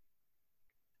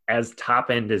as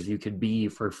top end as you could be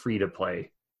for free to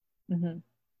play, and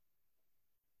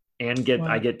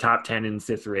I get top 10 in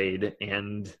Sith Raid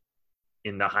and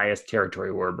in the highest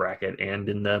territory war bracket and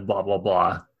in the blah blah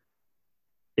blah.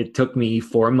 It took me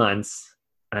 4 months.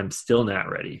 I'm still not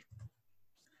ready.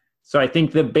 So I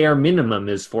think the bare minimum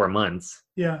is 4 months.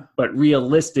 Yeah. But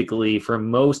realistically, for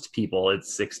most people,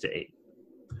 it's 6 to 8.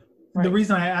 Right. The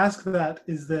reason I ask that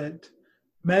is that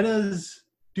metas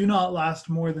do not last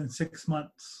more than 6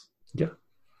 months. Yeah.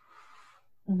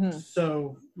 Mm-hmm.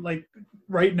 So, like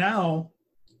right now,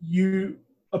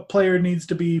 a player needs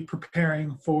to be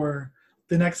preparing for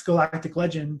the next Galactic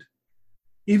Legend,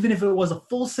 even if it was a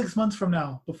full 6 months from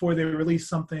now before they release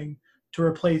something to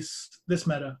replace this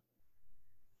meta.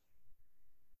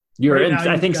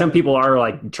 I think some people are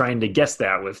like trying to guess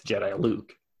that with Jedi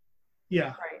Luke.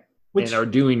 Yeah. Right. And are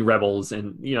doing Rebels,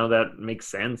 and that makes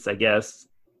sense, I guess.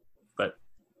 But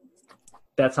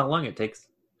that's how long it takes.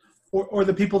 Or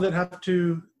the people that have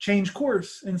to change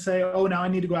course and say, oh, now I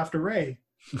need to go after Rey.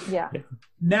 Yeah.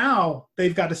 Now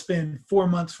they've got to spend 4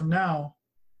 months from now.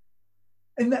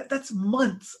 And that's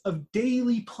months of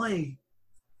daily play,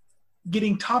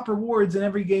 getting top rewards in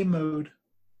every game mode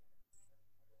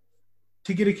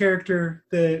to get a character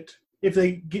that if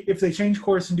they change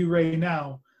course and do Rey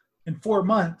now, in 4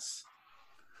 months,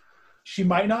 she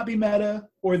might not be meta,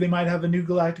 or they might have a new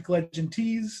Galactic Legend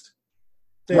teased.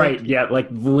 Right, yeah, like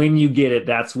when you get it,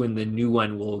 that's when the new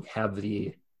one will have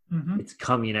it's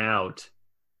coming out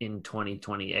in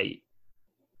 2028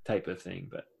 type of thing.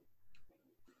 But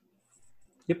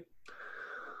yep,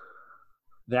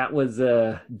 that was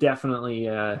definitely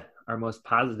our most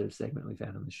positive segment we've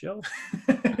had on the show.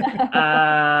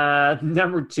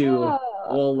 Number 2,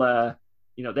 we'll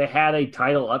they had a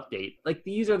title update. Like,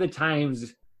 these are the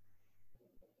times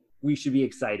we should be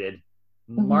excited.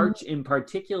 Mm-hmm. March in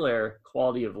particular,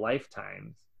 quality of life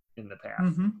times in the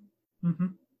past.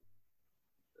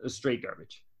 Straight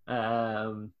garbage.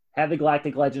 Had the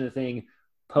Galactic Legend thing.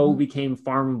 Poe became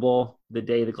farmable the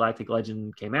day the Galactic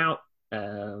Legend came out.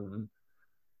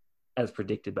 as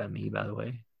predicted by me, by the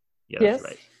way. Yeah, Yes.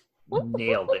 that's right.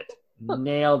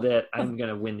 Nailed it. I'm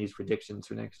gonna win these predictions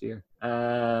for next year.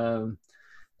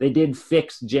 They did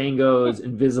fix Django's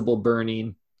invisible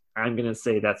burning. I'm gonna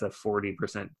say that's a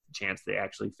 40% chance they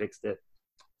actually fixed it.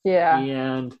 Yeah.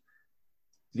 And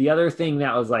the other thing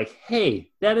that was like,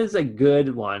 hey, that is a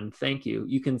good one. Thank you.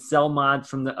 You can sell mods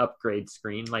from the upgrade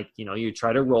screen. Like, you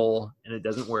try to roll and it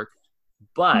doesn't work.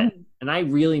 But, and I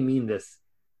really mean this,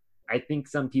 I think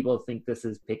some people think this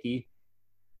is picky.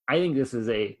 I think this is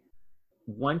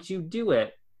once you do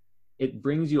it, it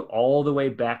brings you all the way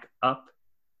back up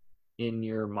in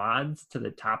your mods to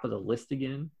the top of the list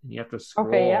again. And you have to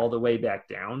scroll all the way back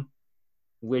down,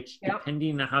 which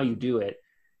depending on how you do it,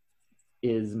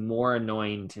 is more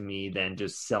annoying to me than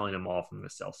just selling them all from the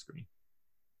sell screen.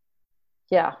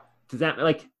 Yeah. Does that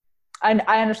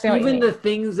I understand even what you mean. the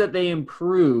things that they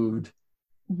improved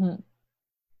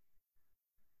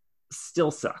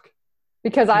still suck.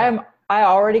 Because I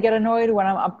already get annoyed when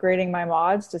I'm upgrading my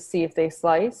mods to see if they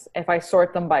slice. If I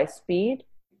sort them by speed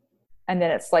and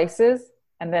then it slices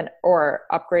and then or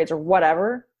upgrades or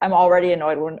whatever, I'm already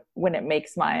annoyed when it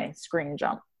makes my screen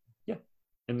jump.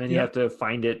 And then you have to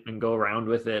find it and go around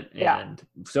with it. And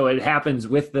so it happens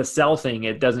with the sell thing.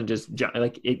 It doesn't just jump,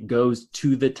 it goes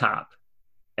to the top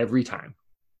every time.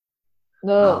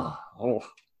 No.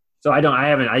 So I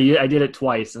did it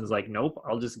twice and was like, nope,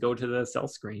 I'll just go to the sell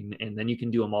screen and then you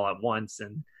can do them all at once.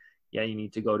 And you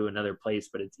need to go to another place,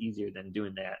 but it's easier than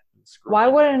doing that. Why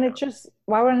wouldn't it just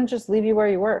leave you where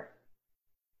you were?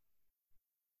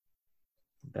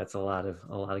 That's a lot of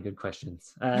good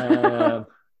questions.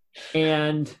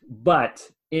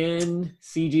 But in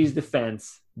CG's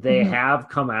defense, they have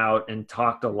come out and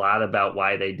talked a lot about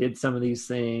why they did some of these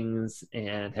things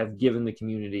and have given the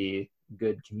community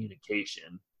good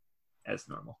communication as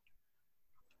normal.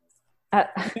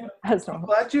 As normal. I'm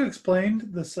glad you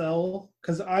explained the cell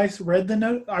because I read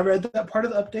that part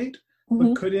of the update,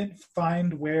 but couldn't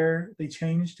find where they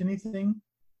changed anything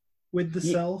with the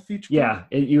cell feature. Yeah,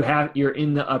 you're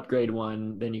in the upgrade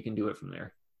one, then you can do it from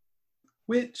there.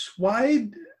 It's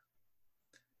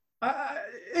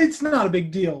not a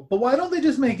big deal, but why don't they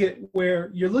just make it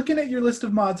where you're looking at your list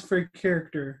of mods for a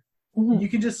character, you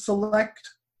can just select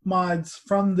mods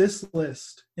from this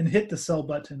list and hit the sell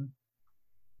button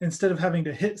instead of having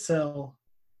to hit sell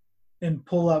and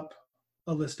pull up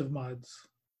a list of mods?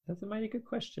 That's a mighty good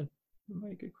question.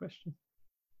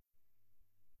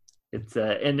 It's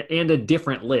and a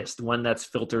different list, one that's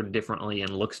filtered differently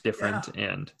and looks different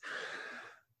and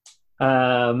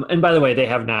by the way,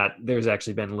 there's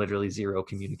actually been literally zero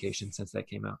communication since that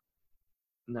came out.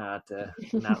 Not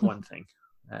one thing.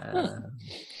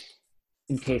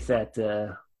 In case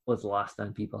that was lost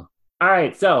on people. All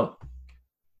right, so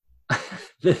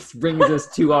this brings us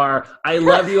to our I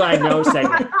love you, I know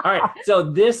segment. All right, so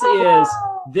this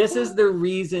is the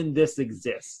reason this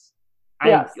exists.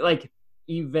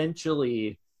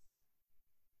 Eventually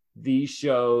these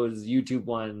shows, YouTube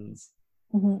ones,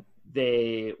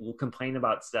 they will complain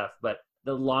about stuff, but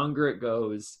the longer it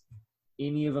goes,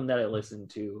 any of them that I listened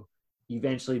to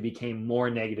eventually became more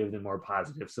negative than more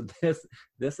positive. So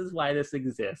this is why this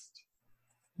exists.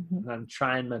 I'm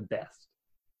trying my best.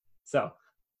 So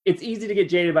it's easy to get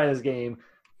jaded by this game.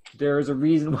 There's a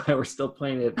reason why we're still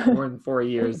playing it more than 4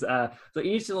 years. So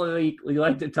each week we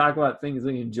like to talk about things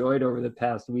we enjoyed over the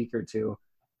past week or two.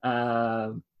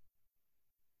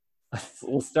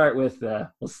 We'll start with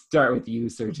you,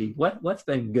 Sergi. What's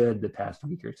been good the past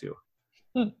week or two?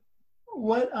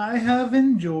 What I have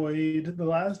enjoyed the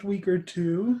last week or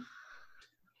two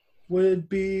would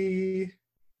be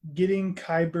getting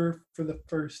Kyber for the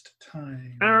first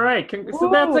time. All right, so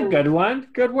that's a good one.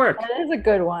 Good work. That is a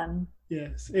good one.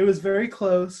 Yes, it was very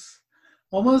close.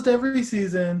 Almost every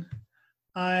season,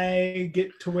 I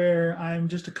get to where I'm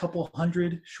just a couple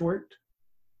hundred short,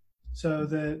 so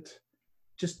that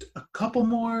just a couple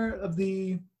more of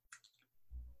the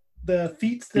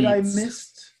feats that I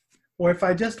missed, or if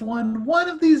I just won one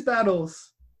of these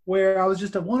battles where I was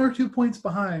just at 1 or 2 points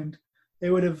behind, it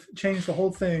would have changed the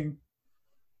whole thing.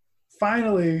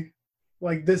 Finally,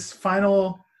 like this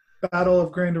final battle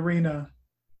of Grand Arena,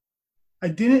 I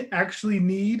didn't actually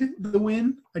need the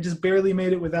win. I just barely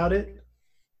made it without it,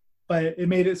 but it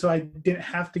made it so I didn't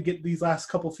have to get these last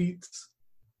couple feats.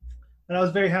 And I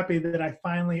was very happy that I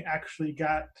finally actually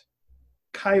got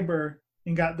Kyber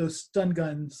and got those stun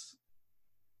guns.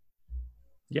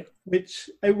 Yeah. Which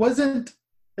it wasn't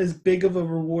as big of a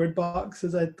reward box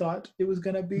as I thought it was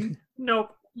going to be.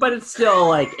 Nope. But it's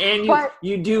still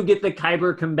you do get the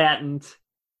Kyber combatant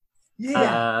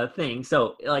thing.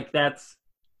 So that's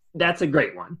that's a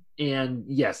great one. And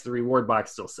yes, the reward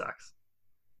box still sucks.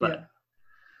 But yeah.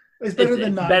 It's better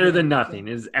than nothing. Better than nothing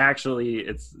is actually,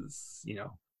 it's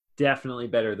definitely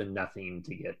better than nothing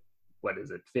to get, what is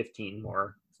it, 15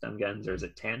 more stun guns, or is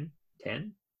it 10?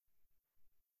 10?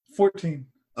 14.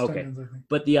 Okay. Guns, I think.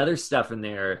 But the other stuff in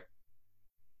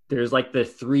there's like the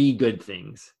 3 good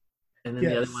things. And then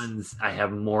the other ones I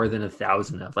have more than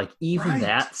 1,000 of. Like, even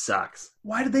that sucks.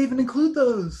 Why did they even include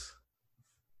those?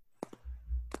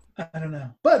 I don't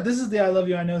know. But this is the I Love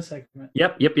You, I Know segment.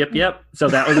 Yep. So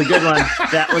that was a good one.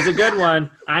 That was a good one.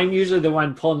 I'm usually the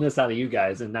one pulling this out of you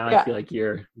guys, and now I feel like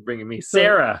you're bringing me.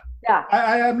 Sarah. Yeah.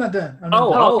 I'm not done.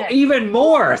 Okay. Even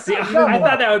more. See, I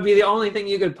thought that would be the only thing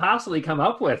you could possibly come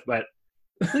up with, but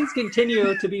please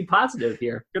continue to be positive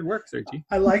here. Good work, Sergi.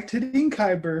 I liked hitting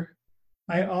Kyber.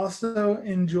 I also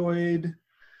enjoyed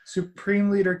Supreme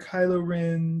Leader Kylo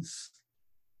Ren's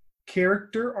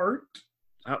character art.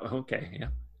 Oh, okay. Yeah.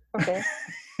 Okay.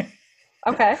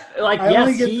 Okay. Like,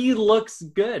 yes, he looks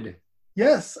good.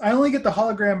 Yes, I only get the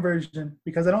hologram version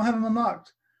because I don't have him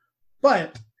unlocked.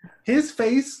 But his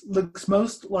face looks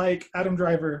most like Adam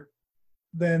Driver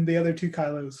than the other 2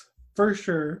 Kylos, for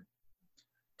sure.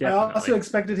 Definitely. I also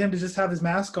expected him to just have his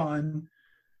mask on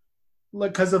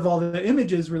because of all the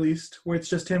images released where it's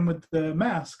just him with the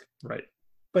mask. Right.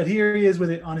 But here he is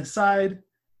with it on his side.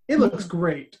 It looks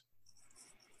great.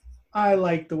 I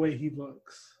like the way he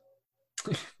looks.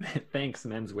 Thanks,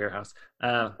 Men's Warehouse.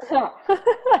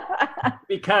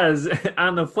 Because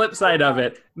on the flip side of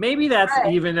it, maybe that's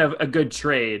even a good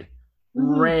trade.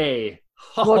 Rey.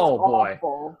 Oh, boy.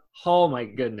 Awful. Oh, my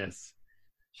goodness.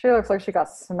 She looks like she got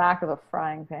smacked with a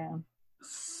frying pan.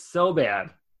 So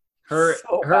bad.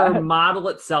 Her model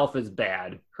itself is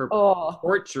bad. Her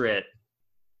portrait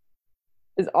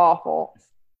is awful.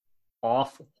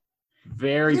 Awful.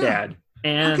 Very bad.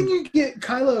 And how can you get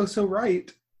Kylo so right,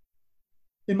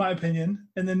 in my opinion,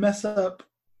 and then mess up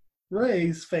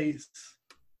Rey's face?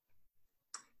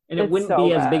 And it wouldn't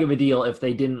be as big of a deal if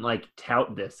they didn't like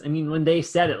tout this. I mean, when they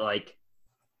said it like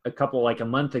a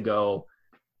month ago,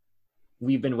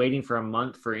 we've been waiting for a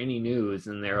month for any news,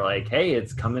 and they're like, hey,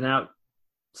 it's coming out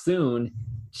soon.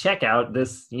 Check out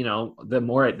this,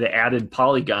 the added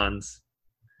polygons.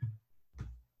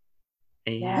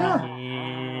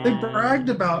 Yeah. They bragged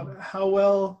about how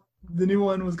well the new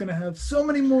one was going to have so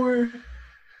many more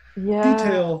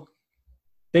detail.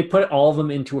 They put all of them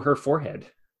into her forehead.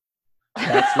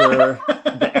 That's where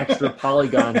the extra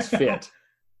polygons fit.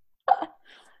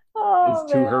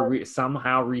 Is to her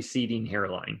somehow receding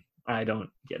hairline. I don't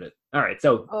get it. All right,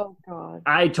 so oh god,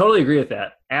 I totally agree with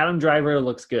that. Adam Driver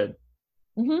looks good.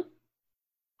 Mm-hmm.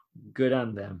 Good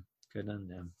on them. Good on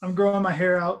them. I'm growing my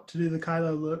hair out to do the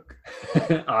Kylo look.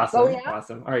 Awesome.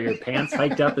 Awesome. Are your pants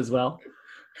hiked up as well?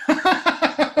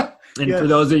 And for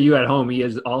those of you at home, he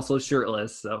is also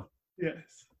shirtless. So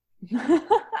yes.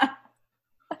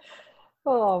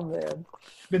 Oh man.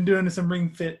 Been doing some ring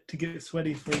fit to get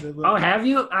sweaty for the look. Oh, have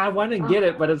you? I want to get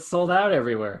it, but it's sold out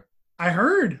everywhere. I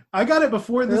heard. I got it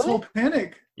before this whole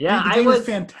panic. Yeah, the game was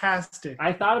fantastic.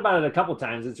 I thought about it a couple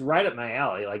times. It's right up my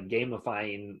alley, like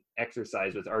gamifying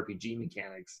exercise with RPG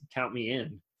mechanics. Count me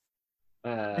in.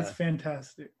 It's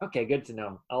fantastic. Okay, good to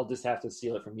know. I'll just have to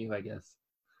steal it from you, I guess.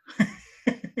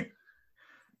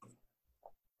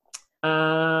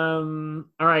 All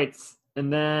right.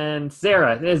 And then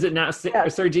Sarah. Is it now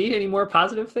Sergi? Any more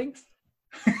positive things?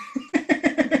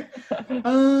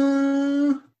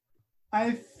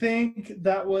 I think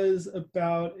that was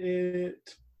about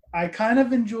it. I kind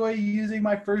of enjoy using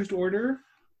my first order,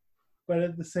 but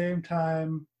at the same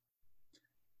time,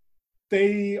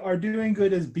 they are doing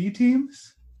good as B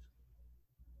teams.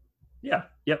 Yeah.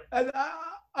 Yep.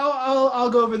 I'll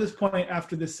go over this point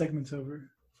after this segment's over.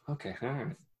 Okay.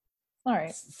 All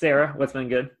right. Sarah, what's been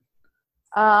good?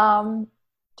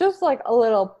 Just like a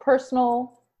little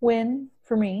personal win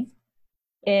for me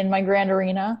in my Grand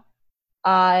Arena.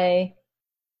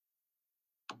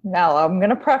 Now, I'm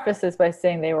going to preface this by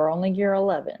saying they were only gear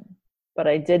 11, but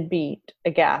I did beat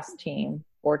a gas team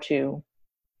or two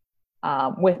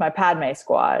with my Padme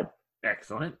squad.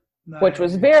 Excellent. Which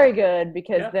was very good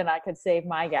because then I could save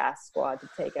my gas squad to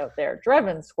take out their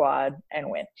Dreven squad and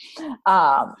win.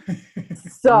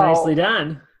 So nicely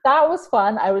done. That was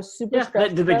fun. I was super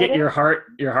stressed. Did they get your heart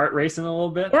racing a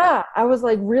little bit? Yeah. I was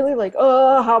like really like,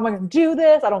 oh, how am I going to do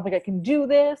this? I don't think I can do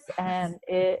this. And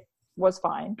it was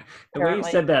fine. The way you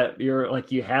said that, you're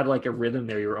like, you had like a rhythm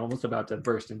there. You were almost about to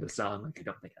burst into song. Like, I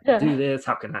don't think I can do this.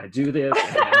 How can I do this?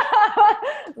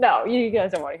 No, you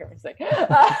guys don't want to hear me sing.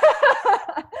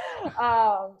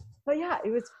 But yeah,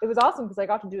 it was awesome because I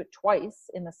got to do it twice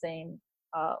in the same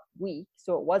week.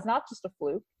 So it was not just a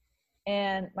fluke.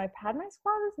 and my Padme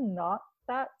squad is not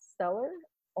that stellar.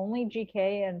 Only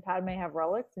GK and Padme have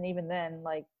relics, and even then,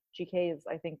 like, GK is,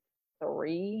 I think,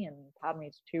 3 and Padme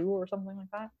is 2 or something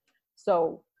like that.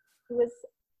 So it was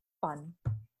fun.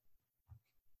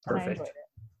 Perfect.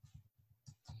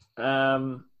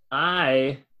 And I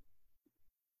enjoyed it.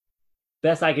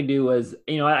 Best I could do was,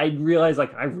 I realized,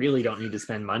 like, I really don't need to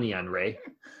spend money on Rey.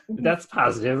 That's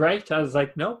positive, right? I was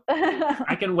like, nope,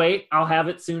 I can wait. I'll have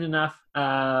it soon enough.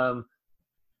 But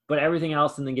everything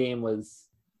else in the game was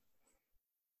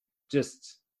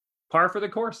just par for the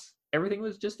course. Everything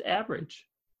was just average,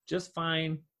 just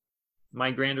fine.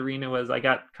 My Grand Arena I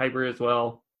got Kyber as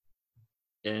well,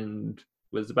 and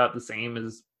was about the same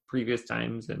as previous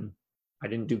times. And I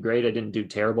didn't do great. I didn't do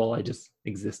terrible. I just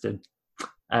existed,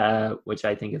 which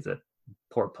I think is a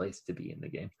poor place to be in the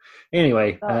game.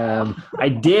 Anyway, I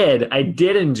did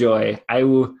enjoy.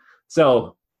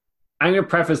 So I'm going to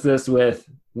preface this with,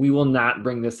 we will not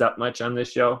bring this up much on this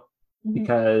show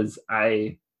because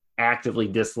I actively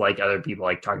dislike other people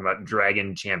like talking about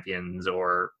Dragon Champions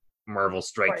or Marvel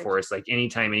Strike Force. Like,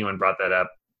 anytime anyone brought that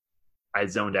up, I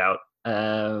zoned out.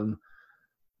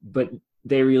 But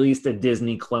they released a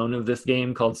Disney clone of this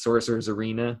game called Sorcerer's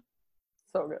Arena.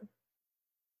 So good.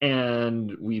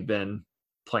 And we've been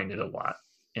playing it a lot.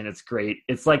 And it's great.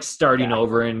 It's like starting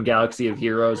over in Galaxy of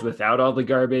Heroes without all the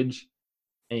garbage.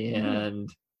 And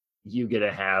you get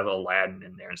to have Aladdin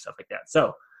in there and stuff like that.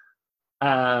 So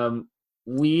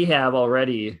we have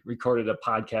already recorded a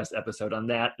podcast episode on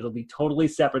that. It'll be totally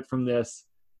separate from this.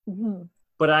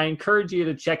 But I encourage you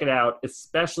to check it out,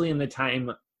 especially in the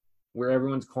time where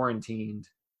everyone's quarantined.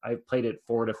 I've played it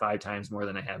 4 to 5 times more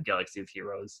than I have Galaxy of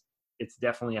Heroes. It's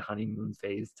definitely a honeymoon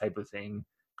phase type of thing.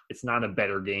 It's not a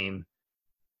better game.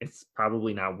 It's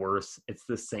probably not worse. It's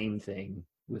the same thing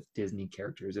with Disney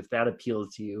characters. If that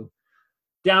appeals to you,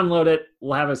 download it.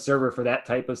 We'll have a server for that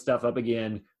type of stuff up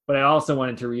again. But I also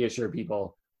wanted to reassure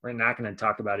people, we're not going to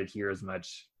talk about it here as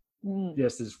much.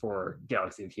 This is for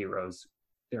Galaxy of Heroes.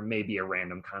 There may be a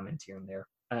random comment here and there.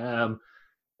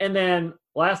 And then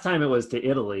last time it was to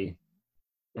Italy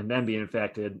and then being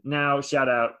infected. Now, shout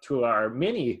out to our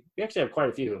we actually have quite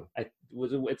a few.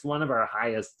 It's one of our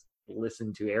highest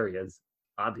listened to areas,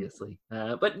 obviously.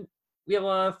 But we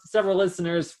have several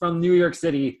listeners from New York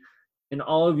City, and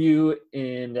all of you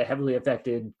in the heavily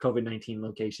affected COVID-19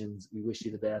 locations, we wish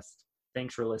you the best.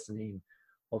 Thanks for listening.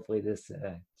 Hopefully this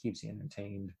keeps you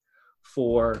entertained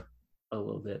for a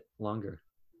little bit longer.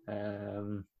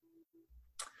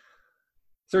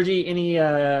 Sergi, any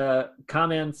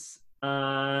comments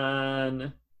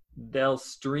on Del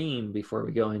Stream before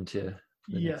we go into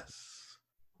Yes.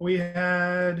 We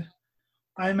had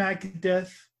iMac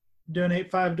Death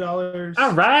donate $5.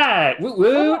 All right. Woo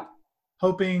woo.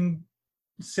 Hoping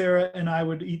Sarah and I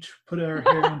would each put our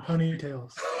hair in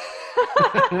ponytails.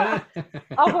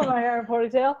 I'll put my hair in a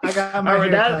ponytail. I got my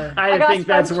hair tied. I think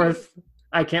that's worth.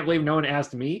 I can't believe no one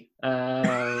asked me.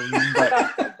 But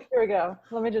here we go.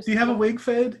 Let me just. Do you have a wig,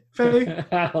 Faye?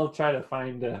 I'll try to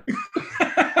find.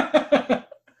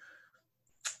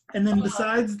 And then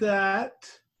besides that,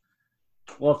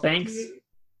 well, thanks.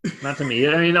 Not to me.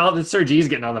 I mean, all the Sir G's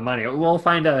getting all the money. We'll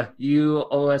find you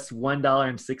owe us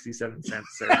 $1.67,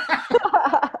 sir.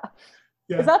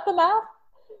 Yeah. Is that the math?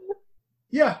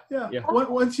 Yeah.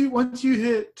 Once you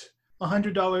hit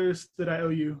 $100 that I owe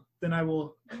you, then I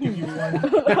will give you one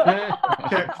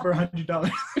check for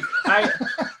 $100.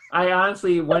 I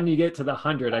honestly, when you get to the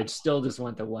 100, I still just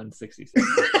want the 167.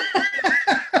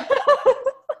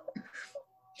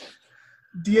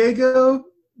 Diego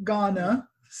Ghana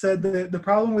said that the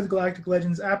problem with Galactic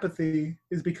Legends apathy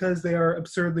is because they are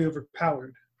absurdly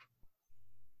overpowered.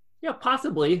 Yeah,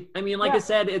 possibly. I mean, like I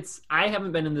said, I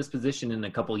haven't been in this position in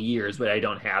a couple years, but I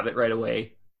don't have it right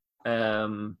away.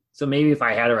 So maybe if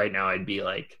I had it right now, I'd be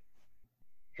like,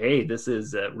 hey, this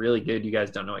is really good. You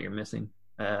guys don't know what you're missing.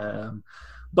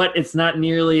 But it's not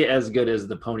nearly as good as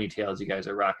the ponytails you guys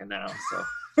are rocking now. So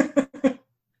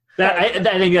I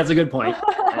think that's a good point.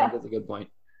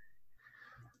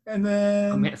 And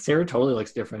then man, Sarah totally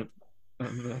looks different.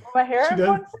 My hair?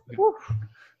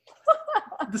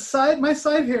 My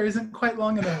side hair isn't quite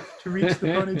long enough to reach the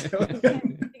ponytail.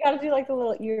 You gotta do like a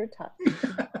little ear tuck.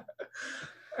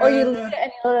 Or you leave it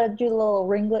and you do a little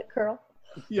ringlet curl.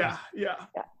 Yeah.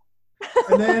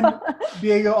 And then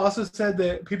Diego also said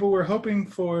that people were hoping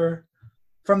for,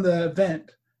 from the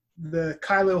event, the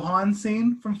Kylo Han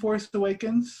scene from Force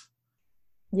Awakens.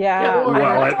 Yeah.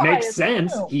 Well, it makes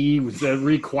sense. He was a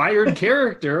required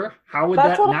character. How would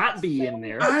that not be in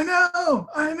there? I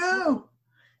know.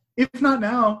 If not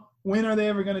now, when are they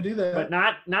ever going to do that? But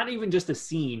not even just a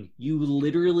scene. You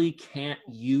literally can't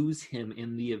use him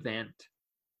in the event.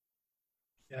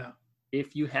 Yeah.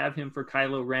 If you have him for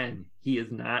Kylo Ren, he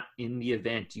is not in the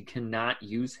event. You cannot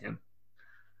use him.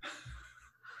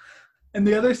 And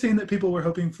the other scene that people were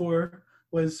hoping for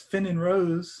was Finn and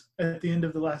Rose at the end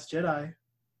of The Last Jedi.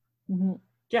 Mm-hmm.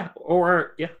 Yeah,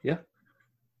 or yeah.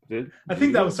 I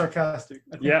think that was sarcastic.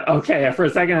 Yeah, okay. For a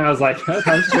second, I was like,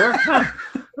 I'm sure.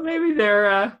 Maybe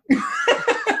they're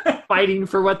fighting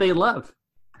for what they love.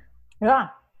 Yeah.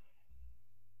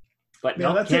 But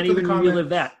no, can't even relive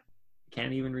that.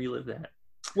 Can't even relive that.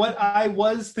 What I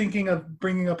was thinking of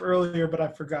bringing up earlier, but I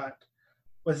forgot,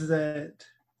 was that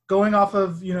going off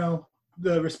of,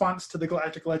 the response to the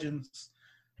Galactic Legends,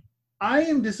 I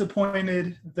am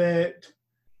disappointed that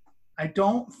I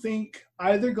don't think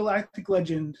either Galactic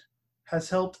Legend has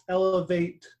helped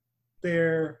elevate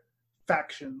their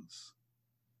factions.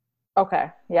 Okay,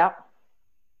 yeah.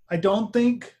 I don't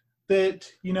think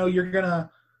that, you're going to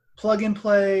plug and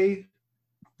play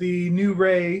the new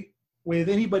Rey with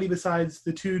anybody besides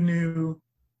the two new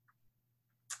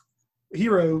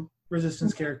hero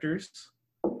resistance characters.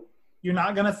 You're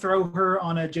not going to throw her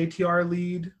on a JTR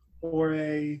lead or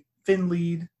a Finn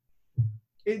lead.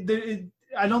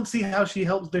 I don't see how she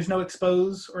helps. There's no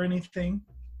expose or anything.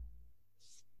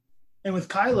 And with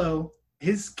Kylo,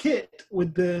 his kit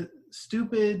with the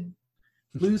stupid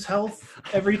lose health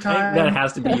every time. That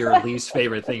has to be your least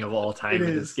favorite thing of all time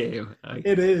in this game.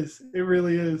 It is. It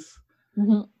really is.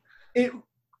 Mm-hmm. It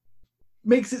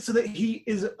makes it so that he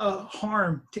is a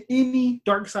harm to any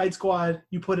dark side squad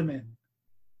you put him in.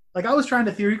 Like, I was trying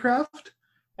to theorycraft,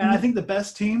 and I think the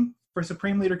best team for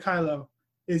Supreme Leader Kylo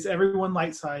is everyone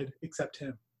light side except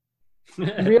him.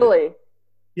 Really?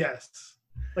 Yes.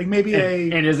 Like maybe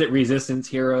and is it Resistance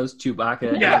heroes,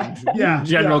 Chewbacca, yeah,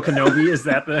 General Kenobi? Is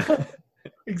that the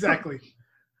exactly?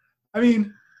 I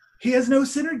mean, he has no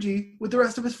synergy with the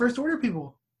rest of his First Order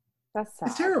people. That's sad.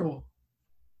 It's terrible.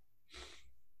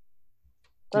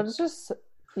 That's just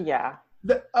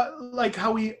like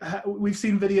how we've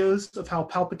seen videos of how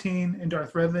Palpatine and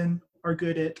Darth Revan are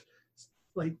good at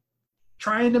like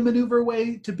trying to maneuver a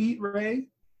way to beat Rey.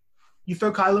 You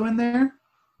throw Kylo in there,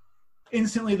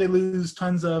 instantly they lose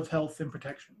tons of health and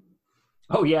protection.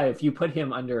 Oh yeah, if you put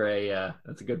him under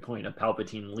that's a good point, a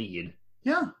Palpatine lead.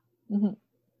 Yeah. Mm-hmm.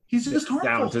 He's just harmful.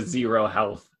 Down to 0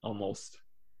 health almost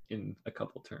in a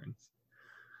couple turns.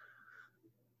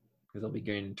 Because they'll be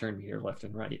getting turn meter left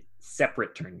and right.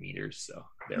 Separate turn meters, so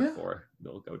therefore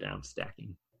they'll go down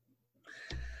stacking.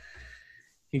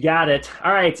 You got it.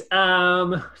 All right.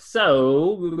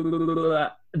 So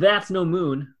that's no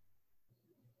moon.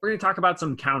 We're going to talk about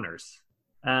some counters.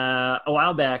 A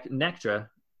while back, Nectra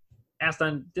asked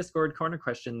on Discord corner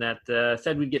question that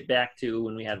said we'd get back to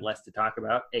when we had less to talk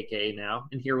about, aka now,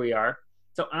 and here we are.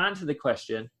 So on to the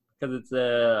question, because it's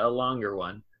a longer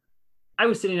one. I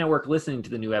was sitting at work listening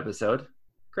to the new episode.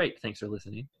 Great, thanks for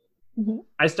listening. Mm-hmm.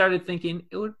 I started thinking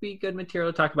it would be good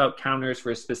material to talk about counters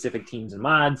for specific teams and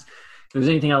mods. If there's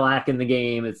anything I lack in the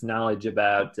game, it's knowledge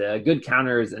about good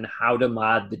counters and how to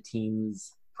mod the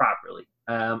teams properly.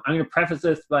 I'm going to preface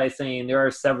this by saying there are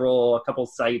a couple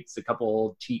sites, a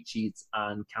couple cheat sheets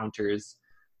on counters,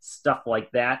 stuff like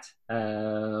that,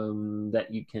 that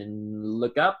you can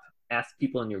look up. Ask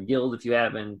people in your guild if you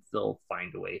haven't, they'll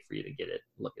find a way for you to get it.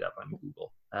 Look it up on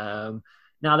Google.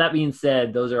 Now, that being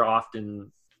said, those are often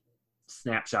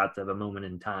snapshots of a moment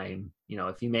in time.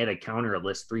 If you made a counter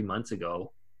list 3 months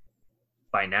ago,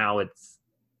 by now it's,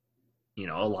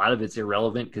 a lot of it's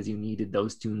irrelevant because you needed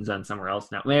those tunes on somewhere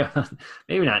else now.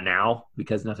 Maybe not now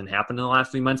because nothing happened in the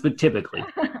last 3 months, but typically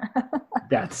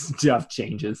that stuff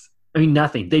changes. I mean,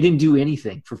 nothing. They didn't do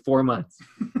anything for 4 months.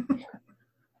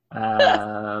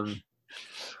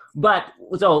 But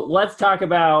so let's talk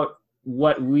about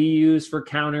what we use for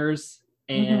counters.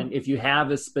 And if you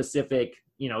have a specific,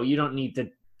 you don't need to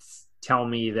tell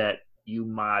me that you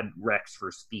mod Rex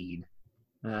for speed.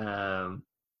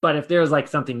 But if there's like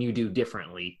something you do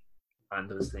differently on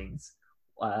those things,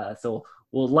 so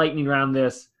we'll lightning round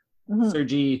this.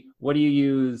 Sergi, what do you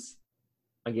use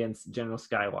against General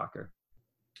Skywalker?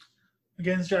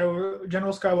 Against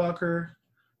General Skywalker,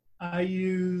 I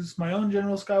use my own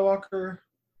General Skywalker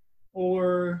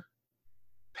or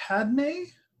Padme,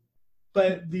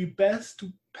 but the best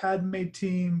Padme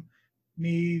team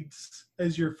needs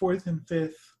as your 4th and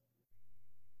 5th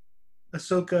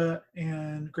Ahsoka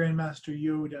and Grandmaster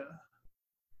Yoda.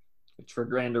 Which for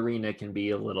Grand Arena can be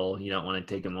a little, you don't want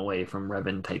to take them away from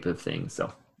Revan type of thing.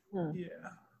 So, yeah.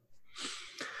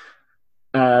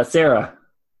 Sarah.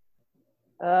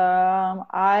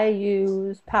 I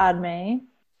use Padme.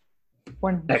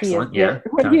 when Excellent. he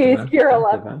is Gear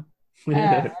 11.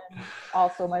 And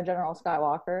also my General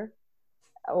Skywalker.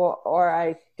 Or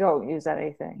I don't use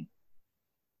anything.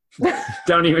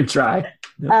 Don't even try.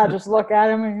 I'll just look at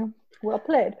him and well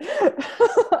played.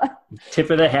 Tip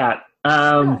of the hat.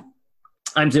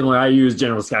 I'm similar. I use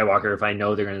General Skywalker if I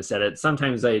know they're going to set it.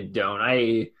 Sometimes I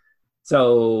don't.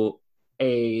 So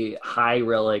a high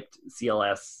relic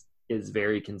CLS is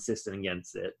very consistent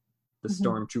against it. The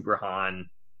Stormtrooper Han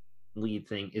lead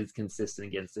thing is consistent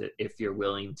against it if you're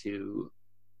willing to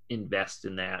invest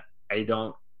in that. I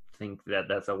don't think that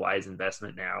that's a wise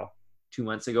investment now. 2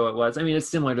 months ago it was. I mean, it's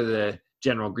similar to the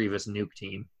General Grievous nuke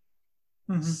team.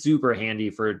 Super handy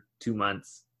for 2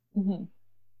 months.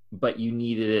 But you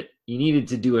needed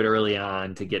to do it early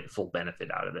on to get full benefit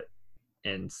out of it.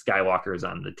 And Skywalker is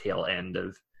on the tail end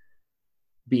of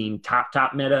being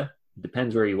top meta.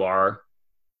 Depends where you are.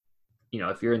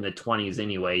 If you're in the 20s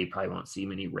anyway, you probably won't see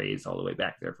many rays all the way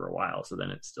back there for a while. So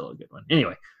then it's still a good one.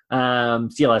 Anyway,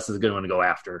 CLS is a good one to go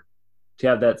after. To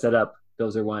have that set up,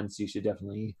 those are ones you should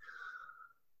definitely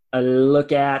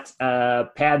look at.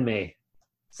 Padme.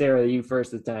 Sarah, you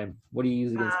first this time. What do you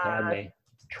use against Padme?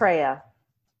 Traya.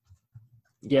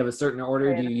 Do you have a certain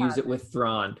order? Do you use it with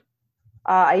Thrawn?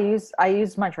 I use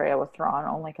my Traya with Thrawn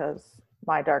only because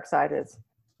my dark side is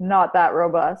not that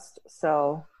robust.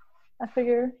 So I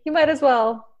figure you might as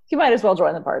well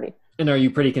join the party. And are you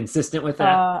pretty consistent with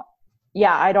that?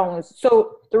 Yeah, I don't lose.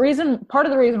 So part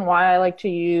of the reason why I like to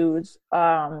use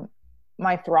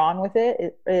my Thrawn with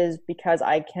it is because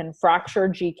I can fracture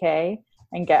GK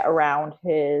and get around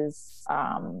his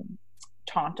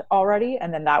taunt already,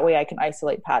 and then that way I can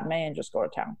isolate Padme and just go to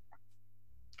town.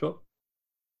 Cool.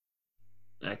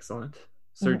 Excellent.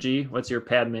 Sir G, what's your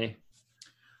Padme?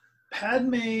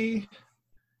 Padme,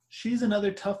 she's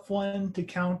another tough one to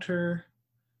counter.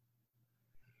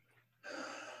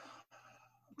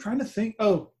 I'm trying to think.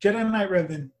 Oh, Jedi Knight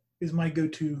Revan is my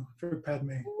go-to for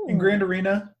Padme. In Grand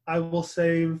Arena, I will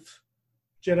save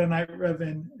Jedi Knight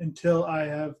Revan until I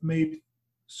have made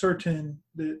certain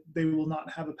that they will not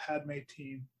have a Padme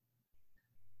team.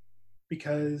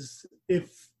 Because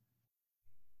if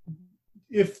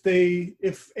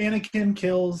Anakin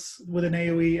kills with an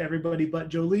AoE everybody but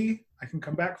Jolie, I can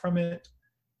come back from it.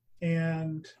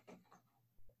 And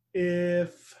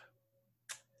if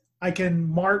I can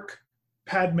mark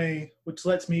Padme, which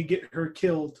lets me get her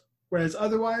killed, whereas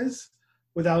otherwise,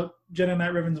 without Jedi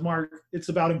Knight Revan's mark, it's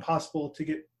about impossible to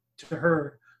get to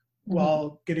her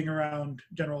while getting around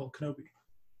General Kenobi.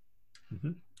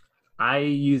 I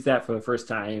used that for the first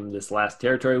time this last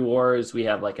Territory Wars. We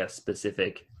have like a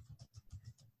specific,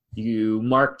 you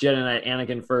mark Jedi Knight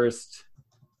Anakin first,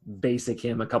 basic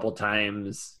him a couple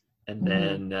times, and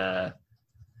then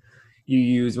you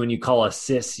use, when you call a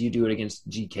sis, you do it against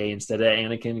GK instead of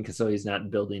Anakin, because so he's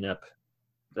not building up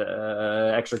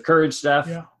the extra courage stuff.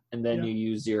 And then you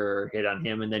use your hit on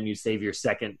him, and then you save your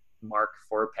second mark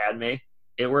for Padme.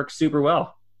 It works super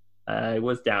well. I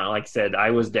was down, like I said,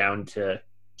 I was down to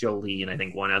Jolie and I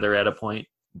think one other at a point.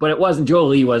 But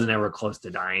Jolie wasn't ever close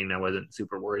to dying. I wasn't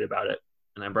super worried about it.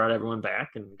 And I brought everyone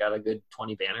back and got a good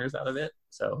 20 banners out of it.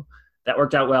 So that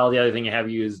worked out well. The other thing I have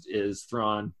used is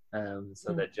Thrawn.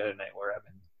 So that Jedi Knight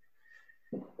Revan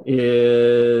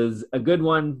is a good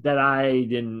one that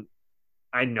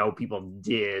I know people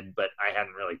did, but I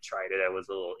hadn't really tried it. I was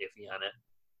a little iffy on it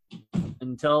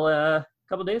until a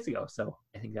couple days ago. So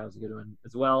I think that was a good one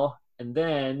as well. And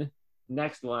then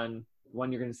next one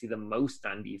you're going to see the most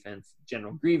on defense,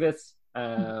 General Grievous.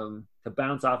 To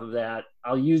bounce off of that,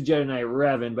 I'll use Jedi Knight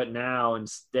Revan, but now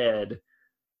instead,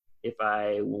 if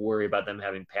I worry about them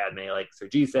having Padme, like Sir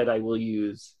G said, I will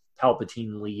use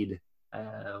Palpatine lead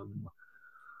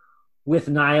with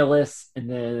Nihilus, and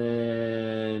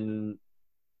then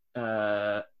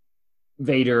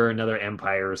Vader, another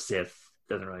Empire Sith,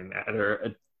 doesn't really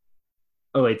matter.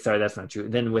 Oh wait, sorry, that's not true.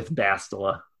 Then with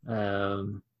Bastila,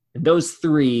 those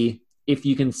three, if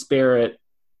you can spare it,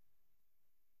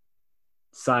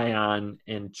 Scion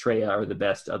and Traya are the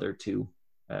best other two.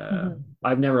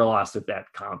 I've never lost with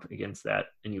that comp against that.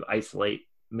 And you isolate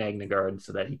Magna Guard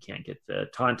so that he can't get the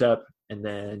taunt up, and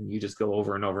then you just go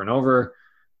over and over and over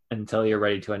until you're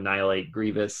ready to annihilate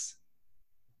Grievous.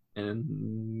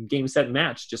 And game, set, and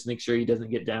match. Just make sure he doesn't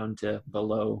get down to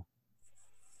below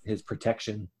his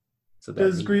protection. So that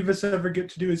does Grievous ever get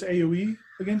to do his AoE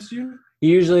against you? He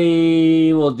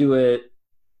usually will do it.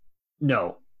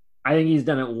 No, I think he's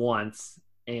done it once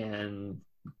and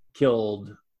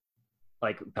killed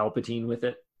like Palpatine with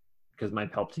it, because my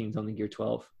Palpatine's only gear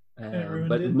 12.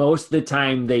 But most of the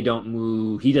time they don't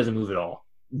move. He doesn't move at all.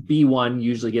 B1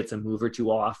 usually gets a move or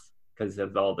two off because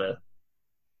of all the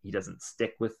he doesn't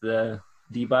stick with the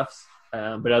debuffs.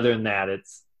 But other than that,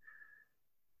 it's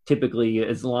typically,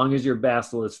 as long as your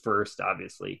Bastila is first,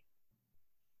 obviously.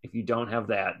 If you don't have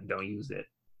that, don't use it,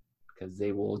 because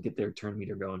they will get their turn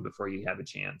meter going before you have a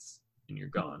chance, and you're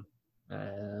gone.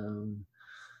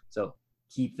 So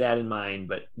keep that in mind,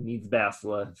 but needs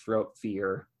Bastila, throw up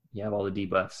Fear. You have all the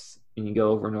debuffs, and you go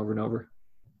over and over and over.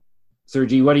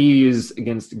 Sergi, what do you use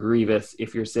against Grievous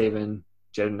if you're saving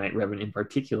Jedi Knight Revan in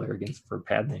particular against for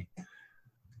Padme?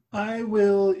 I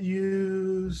will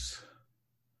use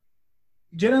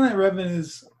Jedi Knight Revan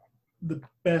is the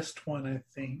best one, I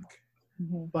think.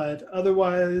 Mm-hmm. But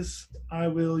otherwise, I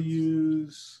will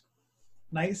use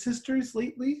Night Sisters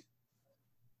lately,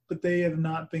 but they have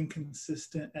not been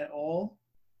consistent at all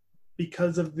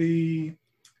because of the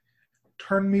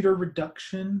turn meter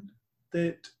reduction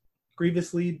that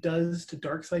Grievous Lead does to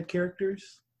dark side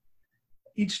characters.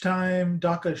 Each time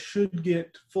Daka should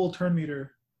get full turn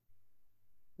meter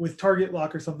with target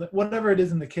lock or something, whatever it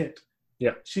is in the kit.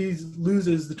 Yeah, she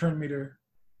loses the turn meter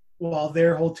while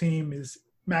their whole team is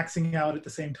maxing out at the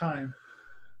same time.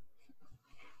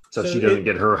 So she doesn't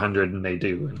get her 100 and they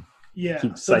do. And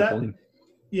keep cycling.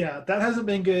 That hasn't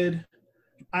been good.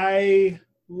 I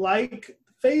like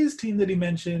Faye's team that he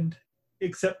mentioned,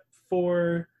 except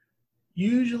for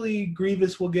usually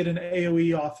Grievous will get an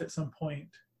AoE off at some point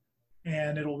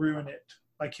and it'll ruin it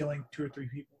by killing 2 or 3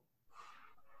 people.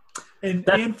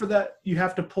 And for that, you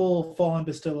have to pull Fallen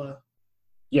Bastila.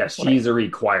 Yeah, she's a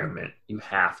requirement. You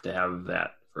have to have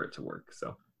that for it to work.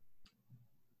 So,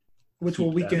 which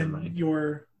will weaken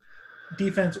your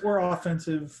defense or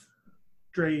offensive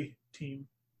Dre team.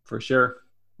 For sure.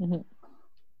 Mm-hmm.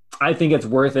 I think it's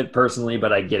worth it personally,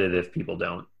 but I get it if people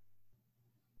don't.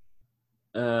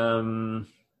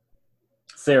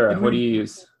 Sarah, what do you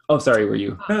use? Oh, sorry, were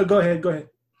you? No, go ahead.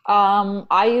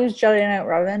 I use Jedi Knight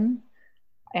Revan,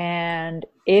 and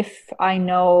if I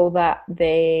know that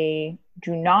they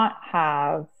do not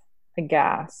have a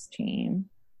gas team,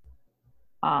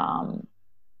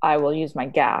 I will use my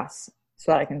gas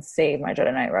so that I can save my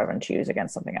Jedi Knight Revan to use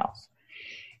against something else.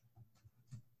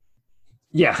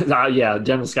 Yeah,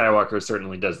 General Skywalker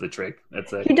certainly does the trick.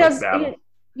 That's a battle.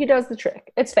 He does the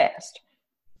trick. It's fast.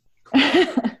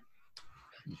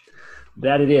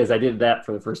 That it is. I did that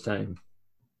for the first time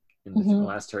in the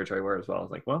last territory war as well. I was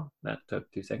like, well, that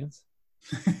took 2 seconds.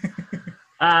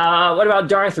 What about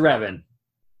Darth Revan?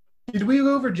 Did we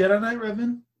go over Jedi Knight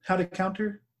Revan? How to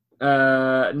counter?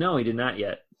 No, we did not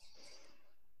yet.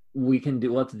 We'll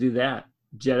have to do that.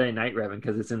 Jedi Knight Revan,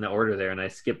 because it's in the order there, and I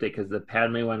skipped it because the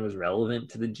Padme one was relevant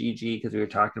to the GG because we were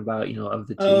talking about, of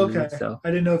the two. Oh, okay. So I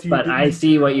didn't know if you. But I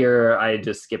see I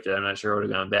just skipped it. I'm not sure I would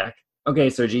have gone back. Okay,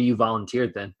 Sergi, you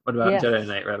volunteered then. What about Jedi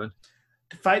Knight Revan?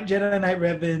 To fight Jedi Knight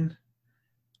Revan,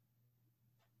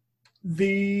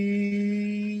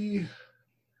 the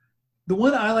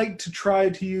one I like to try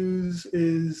to use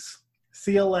is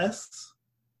CLS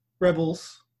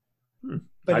Rebels.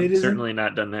 But I've certainly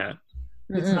not done that.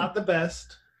 It's not the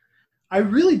best. I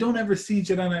really don't ever see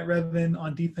Jedi Knight Revan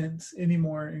on defense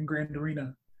anymore in Grand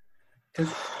Arena,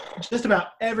 because just about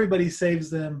everybody saves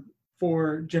them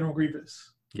for General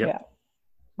Grievous. Yep. Yeah,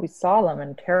 we saw them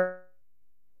in terror,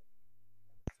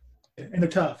 and they're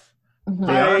tough. Mm-hmm.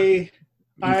 They are.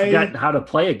 You forgot how to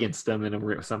play against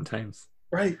them sometimes.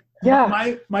 Right.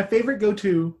 Yeah. My favorite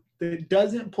go-to that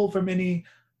doesn't pull from any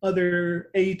other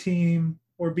A team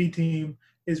or B team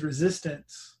is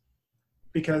Resistance.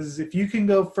 Because if you can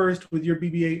go first with your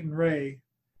BB-8 and Rey,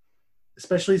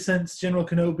 especially since General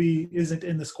Kenobi isn't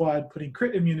in the squad putting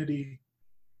crit immunity,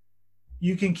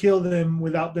 you can kill them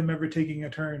without them ever taking a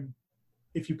turn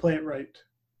if you play it right.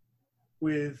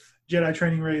 With Jedi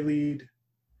Training Rey lead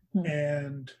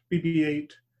and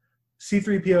BB-8,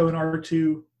 C-3PO and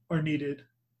R2 are needed.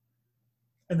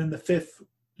 And then the 5th,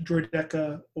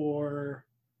 Droideka or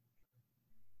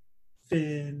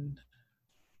Finn,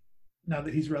 now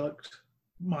that he's relicked.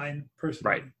 Mine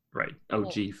personally. Right.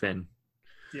 OG Finn.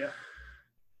 Yeah.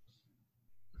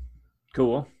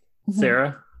 Cool.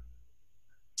 Sarah?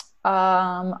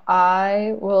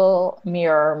 I will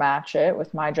mirror match it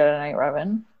with my Jedi Knight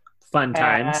Revan. Fun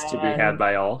times to be had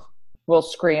by all. Will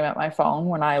scream at my phone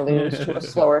when I lose to a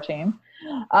slower team.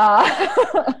 That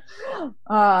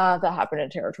happened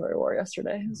in Territory War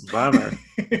yesterday. Bummer.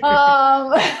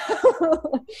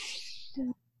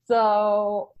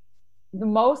 So the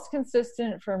most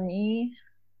consistent for me,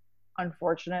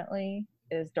 unfortunately,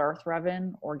 is Darth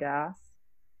Revan or Gas.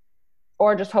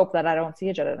 Or just hope that I don't see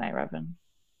a Jedi Knight Revan.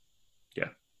 Yeah.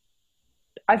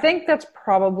 I think that's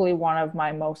probably one of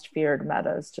my most feared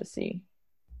metas to see.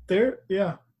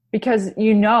 Yeah. Because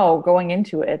going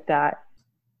into it that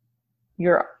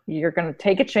you're going to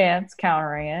take a chance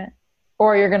countering it,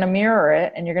 or you're going to mirror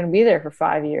it and you're going to be there for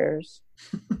 5 years.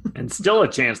 And still a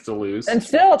chance to lose. And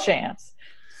still a chance.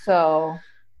 So,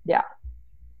 yeah.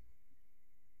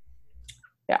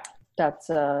 Yeah, that's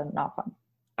not fun.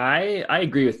 I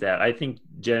agree with that. I think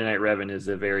Jedi Knight Revan is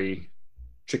a very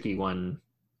tricky one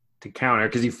to counter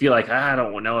because you feel like, I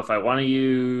don't know if I want to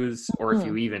use, or if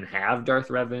you even have Darth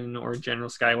Revan or General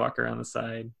Skywalker on the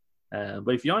side.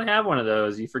 But if you don't have one of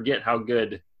those, you forget how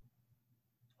good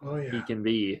he can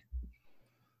be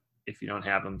if you don't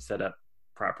have him set up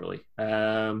properly.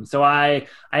 So I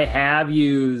have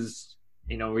used,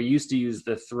 we used to use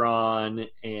the Thrawn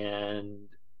and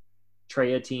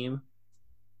Traya team.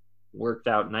 Worked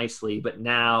out nicely, but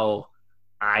now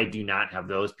I do not have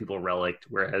those people relicked,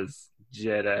 whereas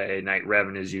Jedi Knight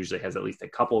Revan usually has at least a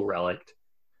couple relicked.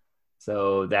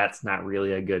 So that's not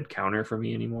really a good counter for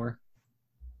me anymore.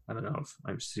 I don't know if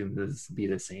I assume this would be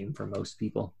the same for most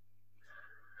people.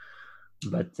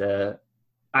 But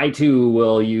I too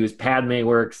will use Padme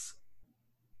works,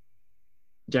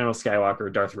 General Skywalker,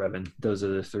 Darth Revan. Those are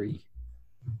the three.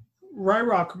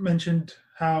 Ryrock mentioned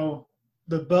how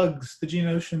the bugs, the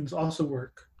Geonosians, also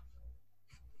work.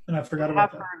 And I forgot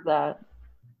about that. I've heard that.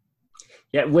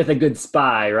 Yeah, with a good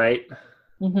spy, right?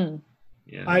 Mm-hmm.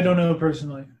 Yeah. I don't know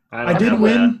personally. I did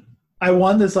win. I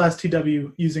won this last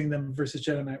TW using them versus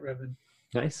Jedi Knight Revan.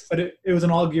 Nice. But it was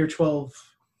an all Gear 12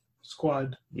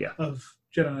 squad of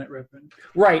Jedi Knight Revan.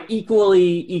 Right,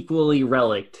 equally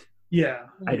relict. Yeah.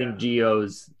 I think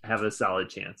Geos have a solid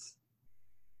chance.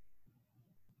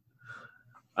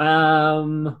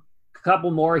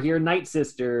 Couple more here. Night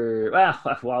Sister. Well,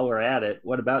 while we're at it,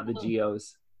 what about the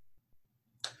Geos?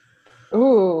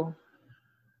 Ooh.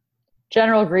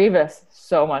 General Grievous.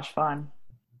 So much fun.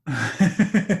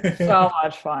 So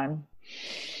much fun.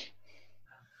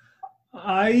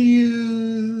 I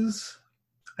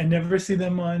never see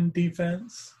them on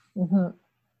defense. Mm-hmm.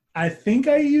 I think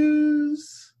I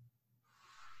use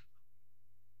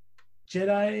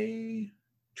Jedi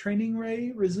Training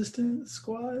Ray Resistance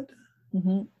Squad.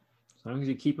 Mm-hmm. As long as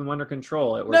you keep them under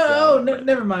control, it works.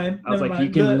 Never mind. I was like, you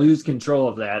can lose control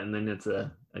of that, and then it's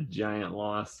a giant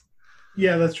loss.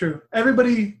 Yeah, that's true.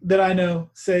 Everybody that I know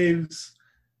saves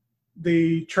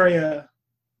the Traya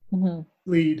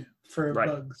lead for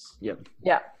bugs. Yep.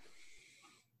 Yeah.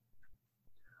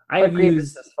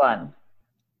 Grievous is fun.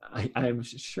 I'm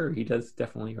sure he does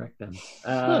definitely wreck them.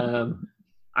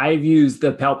 I've used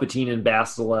the Palpatine and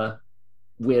Bastila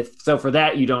so for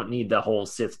that you don't need the whole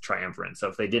Sith Triumvirate. So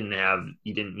if you didn't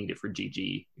need it for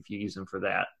GG. If you use them for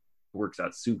that, it works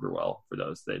out super well for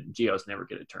those. The Geos never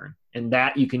get a turn. And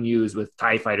that you can use with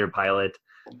TIE Fighter Pilot,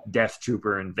 Death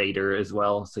Trooper, and Vader as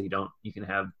well. So you can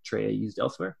have Traya used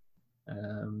elsewhere.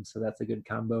 So that's a good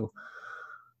combo.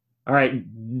 All right,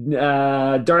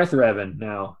 Darth Revan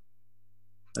now.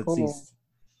 Let's see.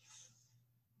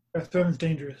 Darth Revan's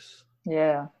dangerous.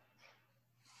 Yeah.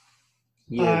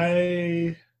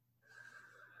 If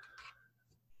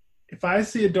I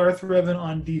see a Darth Revan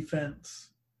on defense,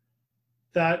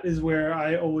 that is where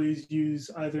I always use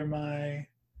either my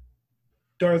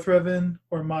Darth Revan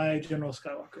or my General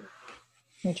Skywalker.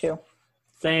 Me too.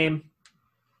 Same.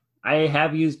 I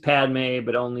have used Padme,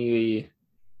 but only,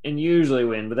 and usually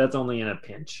win, but that's only in a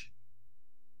pinch.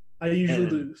 I usually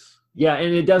lose. Yeah,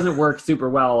 and it doesn't work super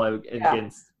well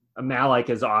against Malak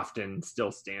is often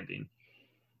still standing.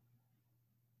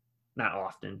 Not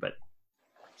often, but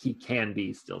he can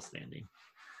be still standing.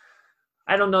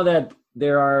 I don't know that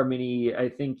there are many. I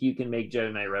think you can make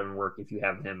Jedi Knight Revan work if you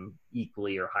have him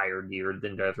equally or higher geared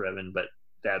than Darth Revan, but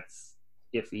that's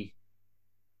iffy.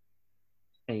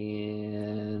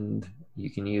 And you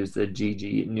can use the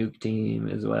GG nuke team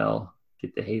as well.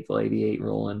 Get the Hateful 88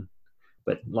 rolling.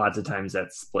 But lots of times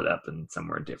that's split up and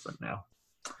somewhere different now.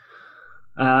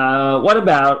 What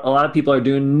about, a lot of people are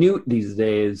doing Newt these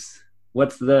days.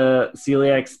 What's the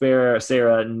Celiac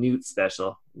Sarah Newt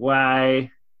special? Why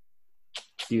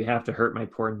do you have to hurt my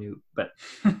poor Newt? But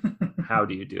how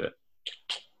do you do it?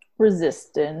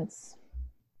 Resistance.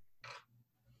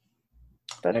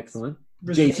 Excellent.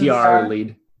 JTR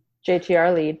lead.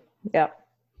 JTR lead. Yep.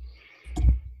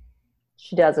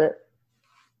 She does it.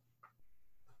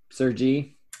 Sir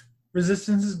G.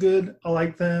 Resistance is good. I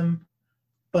like them.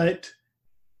 But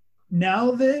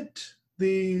now that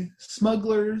the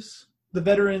smugglers, the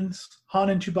veterans, Han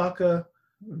and Chewbacca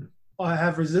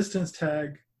have resistance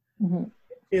tag,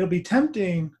 it'll be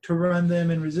tempting to run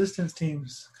them in resistance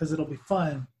teams because it'll be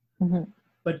fun.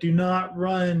 But do not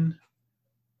run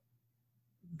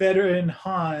veteran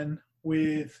Han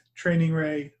with Training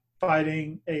Ray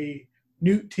fighting a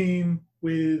Newt team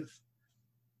with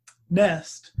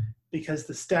Nest because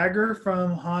the stagger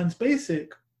from Han's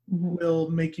basic will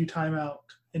make you time out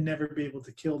and never be able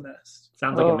to kill Nest.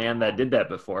 Sounds like a man that did that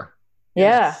before.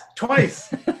 Yeah. Yes,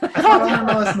 twice. I thought I learned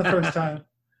my lesson the first time.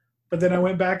 But then I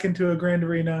went back into a grand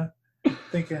arena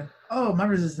thinking, oh, my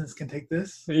resistance can take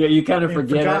this. Yeah, you kind of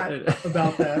forgot it.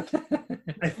 about that.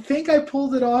 I think I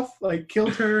pulled it off, like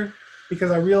killed her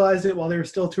because I realized it while there were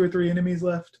still 2 or 3 enemies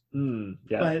left.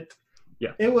 But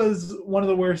it was one of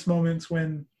the worst moments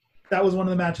when that was one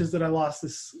of the matches that I lost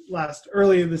this last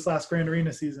Grand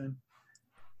Arena season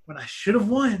when I should have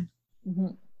won.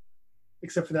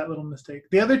 Except for that little mistake.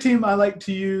 The other team I like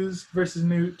to use versus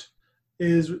Newt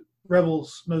is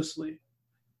Rebels mostly.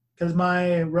 Because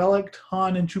my Relic,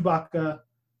 Han, and Chewbacca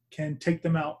can take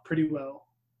them out pretty well.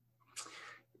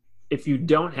 If you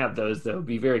don't have those, though,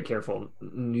 be very careful.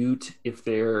 Newt, if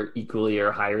they're equally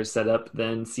or higher set up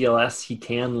than CLS, he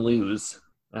can lose.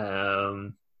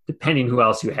 Depending who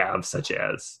else you have, such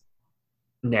as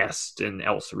Nest and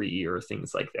L3 or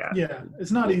things like that. Yeah,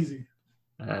 it's not easy.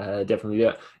 Definitely do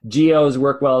it. Geos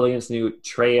work well against Newt.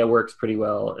 Traya works pretty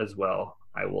well as well.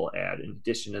 I will add in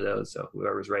addition to those. So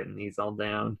whoever's writing these all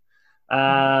down.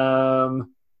 I'm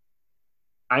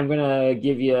going to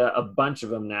give you a bunch of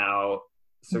them now,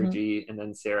 Sergi, and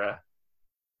then Sarah.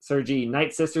 Sergi,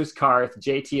 Night Sisters, Karth,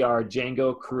 JTR,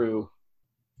 Django, Crew.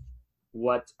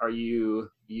 What are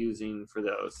you using for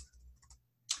those?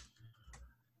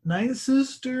 Night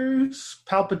Sisters,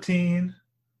 Palpatine.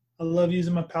 I love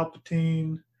using my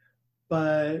Palpatine,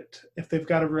 but if they've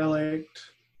got a Relic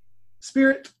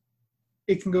Spirit,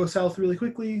 it can go south really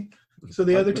quickly. So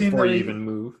the other team before you even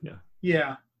move,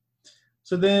 yeah.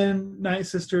 So then Night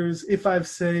Sisters, if I've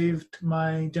saved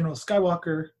my General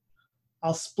Skywalker,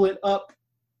 I'll split up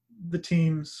the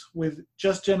teams with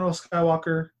just General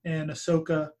Skywalker and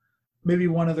Ahsoka, maybe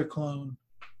one other clone,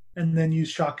 and then use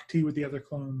Shaak Ti with the other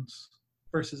clones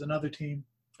versus another team.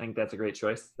 I think that's a great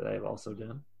choice that I've also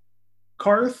done.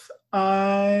 Karth,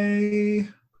 I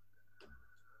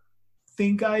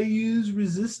think I use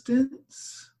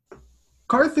Resistance.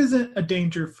 Karth isn't a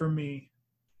danger for me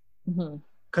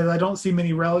because I don't see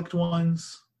many Relic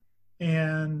ones,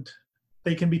 and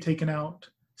they can be taken out.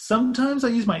 Sometimes I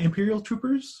use my Imperial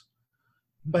Troopers,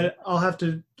 but I'll have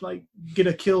to get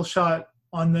a kill shot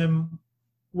on them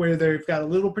where they've got a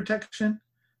little protection,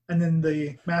 and then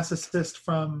the mass assist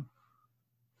from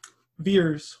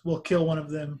Veers will kill one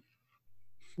of them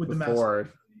with the mass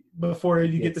before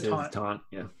you get the taunt.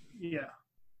 Yeah.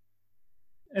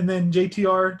 And then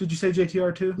JTR, did you say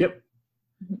JTR too? Yep.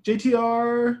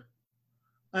 JTR,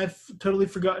 I've totally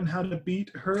forgotten how to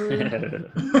beat her.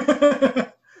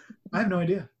 I have no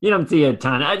idea. You don't see a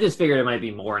ton. I just figured it might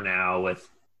be more now with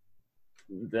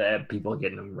the people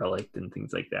getting them reliced and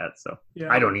things like that. So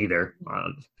I don't either.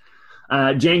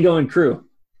 Django and Crew.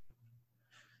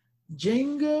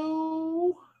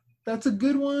 Django, that's a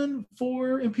good one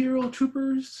for Imperial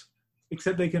Troopers,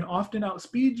 except they can often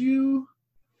outspeed you.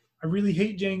 I really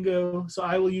hate Django, so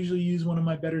I will usually use one of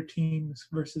my better teams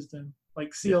versus them, like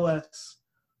CLS,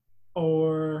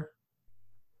 or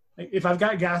if I've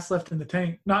got gas left in the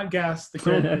tank, not gas, the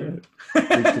character.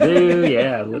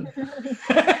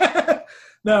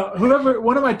 No,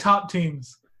 one of my top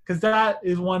teams, because that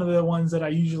is one of the ones that I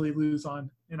usually lose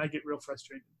on, and I get real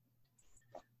frustrated.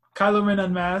 Kylo Ren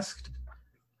Unmasked.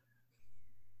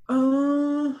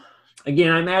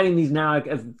 Again, I'm adding these now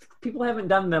because people haven't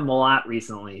done them a lot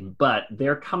recently, but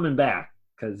they're coming back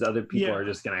because other people are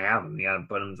just going to have them. You got to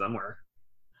put them somewhere.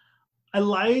 I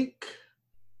like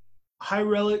High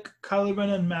Relic Kylo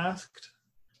Ren Unmasked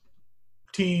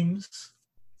teams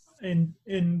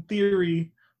in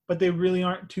theory, but they really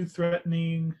aren't too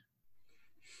threatening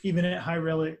even at High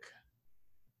Relic.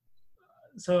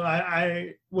 So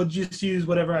I will just use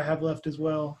whatever I have left as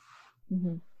well.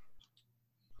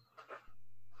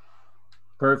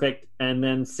 Perfect. And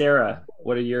then Sarah,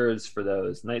 what are yours for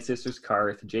those? Night Sisters,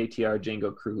 Karth, JTR,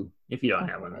 Django, Crew. If you don't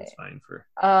have one, that's fine. For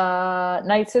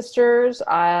Night Sisters,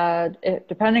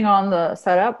 depending on the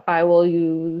setup, I will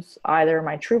use either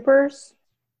my Troopers,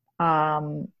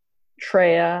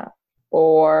 Traya,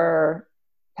 or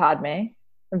Padme.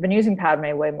 I've been using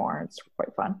Padme way more. It's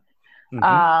quite fun.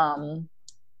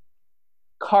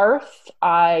 Karth,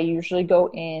 I usually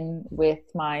go in with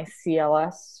my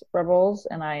CLS Rebels,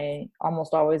 and I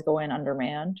almost always go in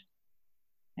undermanned,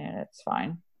 and it's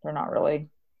fine. They're not really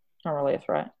a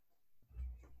threat.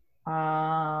 Who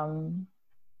am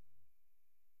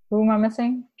I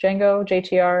missing? Django,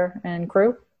 JTR, and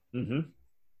Crew.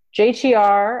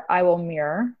 JTR, I will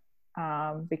mirror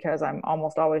because I'm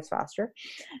almost always faster,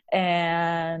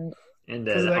 and an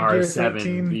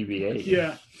R7 BB-8.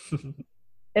 Yeah.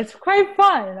 It's quite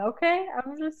fun, okay?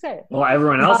 I'm just saying. Well,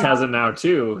 everyone else has it now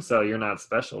too, so you're not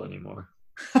special anymore.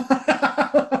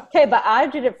 Okay, but I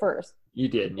did it first. You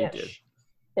did.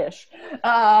 Ish.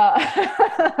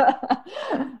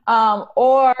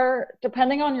 Or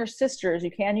depending on your sisters,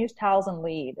 you can use Talzin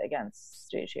lead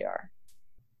against JTR.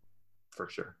 For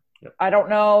sure. Yep. I don't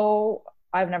know.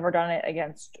 I've never done it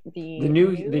against the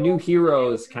new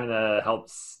heroes kind of help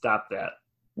stop that.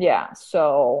 Yeah,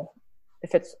 so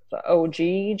if it's the OG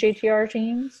JTR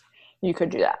teams, you could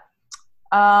do that.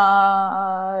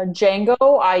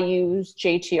 Django, I use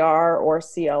JTR or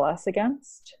CLS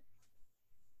against.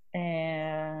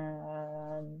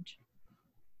 And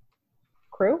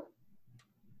Crew,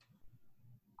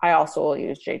 I also will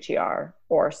use JTR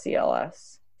or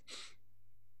CLS.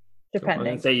 Depending.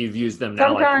 So I'm say you've used them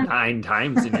now like 9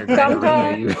 times in your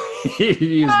career. You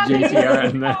use JTR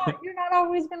and you're not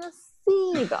always gonna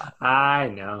see them. I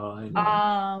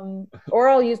know. Or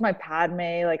I'll use my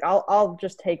Padme. Like I'll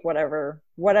just take whatever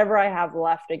I have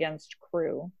left against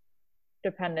Crew,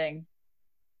 depending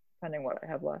what I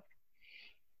have left.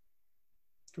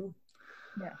 Cool.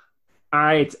 Yeah. All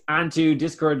right, on to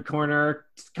Discord Corner.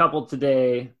 Couple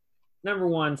today. Number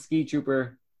 1, Ski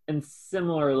Trooper. And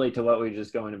similarly to what we were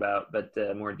just going about, but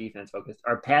more defense focused,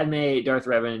 are Padme, Darth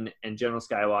Revan, and General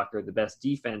Skywalker the best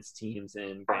defense teams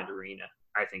in Grand Arena?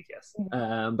 I think yes.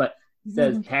 But it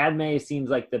says Padme seems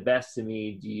like the best to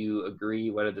me. Do you agree?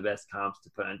 What are the best comps to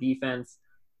put on defense?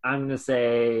 I'm going to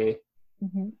say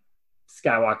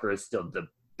Skywalker is still the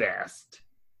best.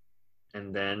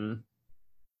 And then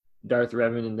Darth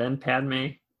Revan and then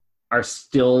Padme are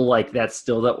still like, that's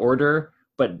still the order.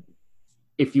 But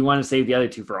if you want to save the other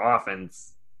two for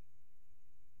offense,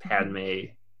 Padme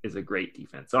is a great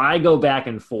defense. So I go back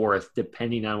and forth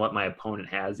depending on what my opponent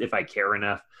has, if I care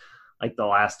enough. Like the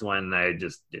last one, I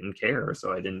just didn't care,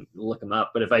 so I didn't look them up.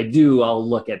 But if I do, I'll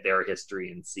look at their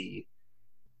history and see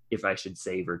if I should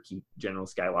save or keep General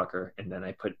Skywalker, and then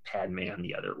I put Padme on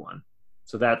the other one.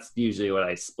 So that's usually what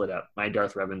I split up. My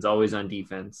Darth Revan's always on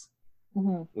defense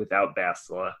without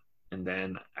Bastila. And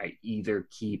then I either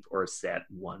keep or set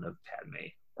one of Padme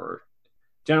or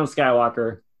General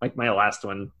Skywalker. Like my last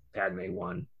one, Padme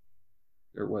won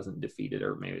or wasn't defeated,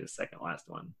 or maybe the second last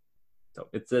one. So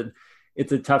it's a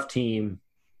tough team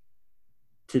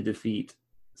to defeat.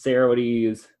 Sarah, what do you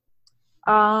use?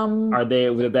 Are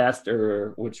they the best,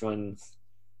 or which ones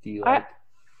do you like?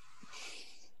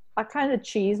 I kind of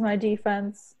cheese my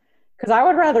defense because I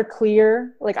would rather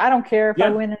clear. Like I don't care if I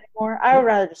win anymore. I would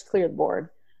rather just clear the board.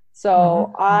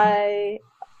 So I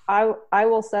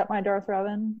will set my Darth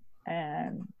Revan,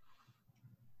 and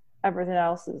everything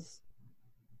else is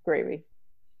gravy.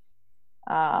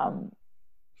 On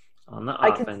the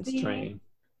offense train.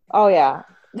 Oh yeah.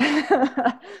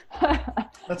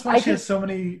 That's why she has so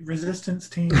many resistance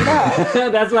teams. Yeah.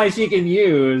 That's why she can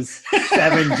use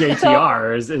 7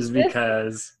 JTRs is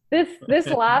because this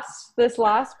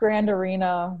last Grand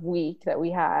Arena week that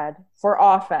we had for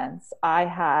offense, I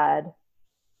had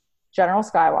General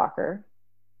Skywalker,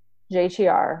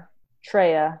 JTR,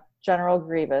 Traya, General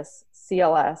Grievous,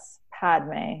 CLS,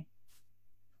 Padme,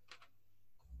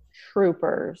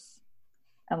 Troopers,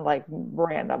 and like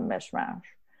random mishmash.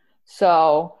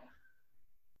 So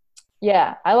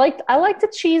yeah, I like to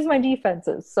cheese my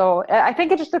defenses. So I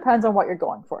think it just depends on what you're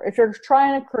going for. If you're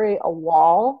trying to create a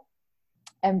wall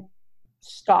and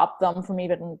stop them from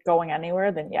even going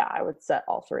anywhere, then yeah, I would set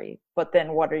all 3. But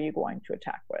then what are you going to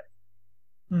attack with?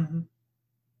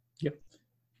 Yep.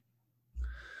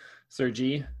 Sir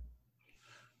G?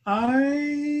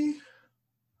 I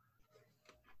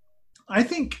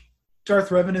think Darth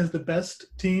Revan is the best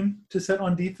team to set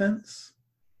on defense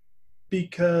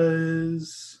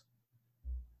because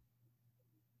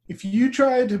if you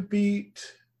try to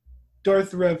beat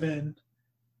Darth Revan,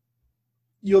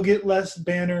 you'll get less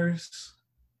banners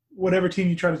whatever team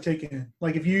you try to take in.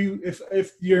 Like if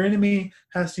your enemy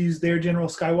has to use their General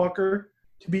Skywalker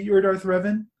to beat your Darth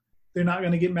Revan, they're not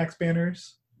going to get max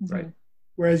banners. Right.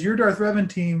 Whereas your Darth Revan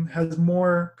team has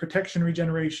more protection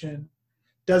regeneration,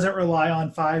 doesn't rely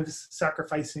on 5s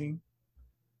sacrificing.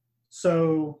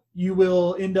 So you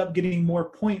will end up getting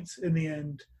more points in the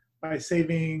end by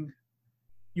saving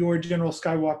your General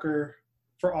Skywalker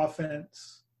for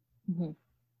offense.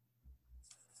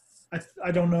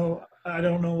 I don't know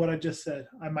what I just said.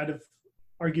 I might have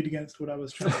argued against what I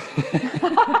was trying to say.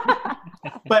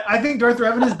 But I think Darth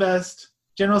Revan is best.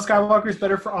 General Skywalker is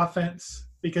better for offense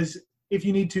because if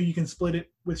you need to, you can split it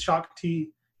with Shaak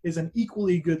Ti is an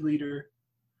equally good leader.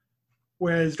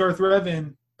 Whereas Darth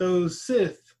Revan, those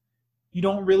Sith, you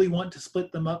don't really want to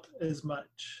split them up as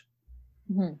much.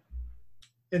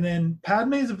 And then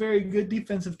Padme is a very good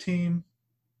defensive team.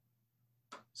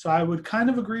 So I would kind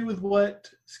of agree with what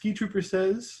Ski Trooper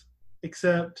says,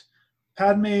 except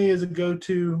Padme is a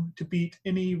go-to to beat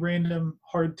any random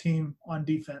hard team on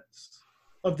defense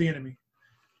of the enemy.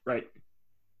 Right.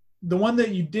 The one that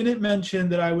you didn't mention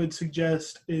that I would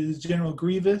suggest is General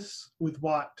Grievous with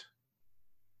Watt.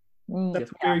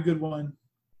 That's a very good one.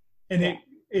 And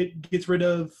it gets rid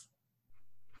of,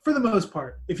 for the most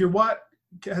part, if your Watt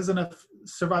has enough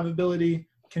survivability,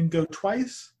 can go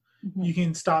twice, you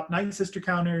can stop Night Sister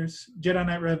counters, Jedi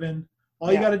Knight Revan.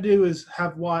 All you got to do is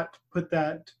have Watt put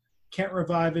that can't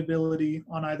revive ability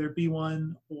on either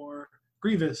B1 or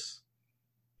Grievous,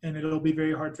 and it'll be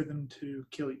very hard for them to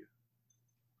kill you.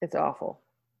 It's awful.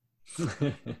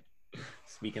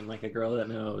 Speaking like a girl that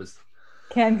knows.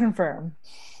 Can confirm.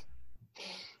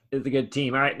 It's a good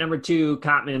team. All right, number 2,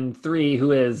 Cotman 3,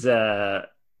 who has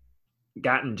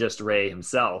gotten just Rey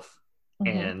himself.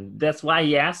 And that's why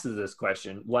he asked us this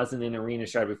question. Wasn't in Arena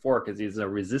Shard before because he's a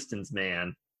resistance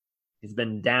man. He's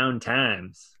been down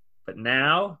times. But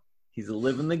now he's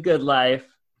living the good life,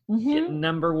 getting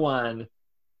number 1.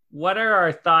 What are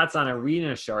our thoughts on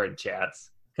Arena Shard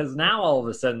chats? Because now all of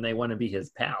a sudden they want to be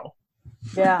his pal.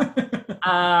 Yeah.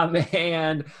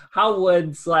 And how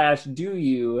would/do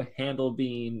you handle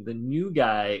being the new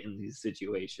guy in these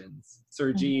situations?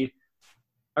 Sergi,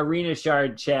 Arena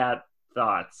Shard chat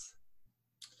thoughts.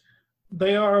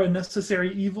 They are a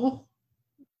necessary evil.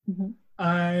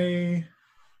 I've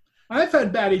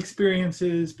had bad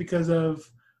experiences because of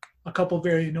a couple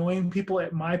very annoying people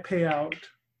at my payout,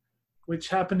 which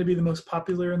happened to be the most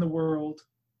popular in the world.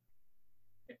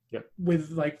 Yep.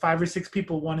 With like 5 or 6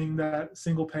 people wanting that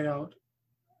single payout.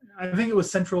 I think it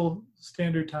was Central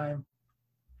Standard Time.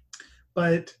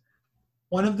 But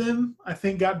one of them, I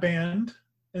think, got banned,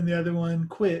 and the other one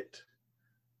quit.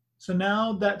 So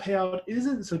now that payout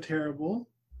isn't so terrible.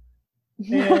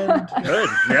 And good.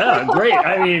 Yeah, great.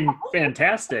 I mean,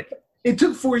 fantastic. It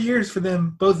took 4 years for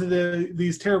them, both of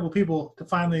these terrible people, to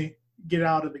finally get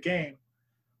out of the game.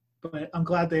 But I'm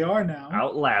glad they are now.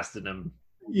 Outlasted them.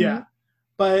 Yeah.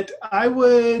 But I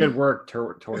would... Good work,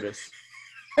 Tortoise.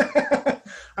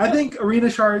 I think Arena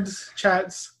Shards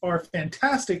chats are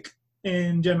fantastic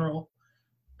in general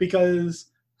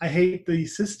because I hate the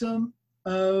system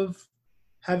of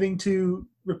having to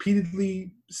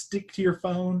repeatedly stick to your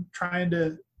phone trying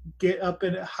to get up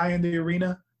and high in the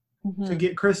arena to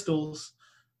get crystals.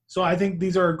 So I think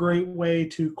these are a great way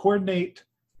to coordinate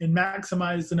and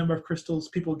maximize the number of crystals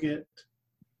people get.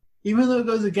 Even though it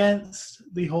goes against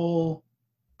the whole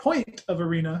point of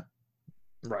arena.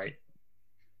 Right.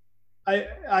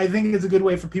 I think it's a good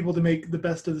way for people to make the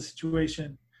best of the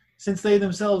situation, since they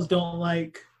themselves don't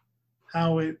like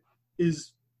how it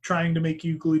is trying to make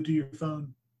you glued to your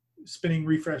phone, spinning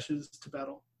refreshes to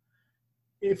battle.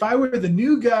 If I were the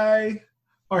new guy,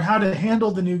 or how to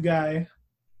handle the new guy,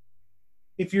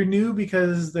 if you're new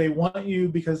because they want you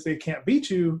because they can't beat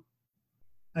you,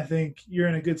 I think you're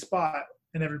in a good spot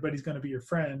and everybody's going to be your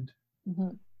friend.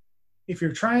 If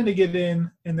you're trying to get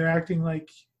in and they're acting like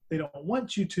they don't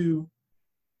want you to,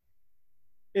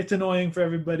 it's annoying for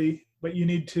everybody, but you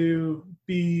need to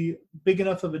be big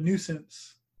enough of a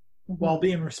nuisance while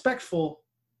being respectful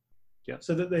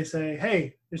so that they say,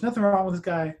 hey, there's nothing wrong with this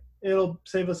guy. It'll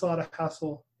save us a lot of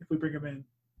hassle if we bring him in.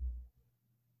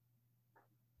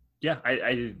 Yeah,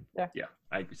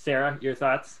 Sarah, your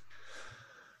thoughts?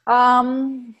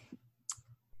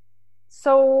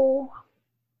 So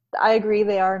I agree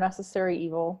they are a necessary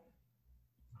evil.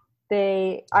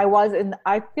 I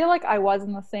feel like I was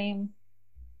in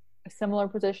a similar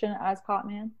position as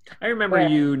Cotman. I remember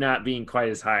you not being quite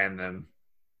as high on them.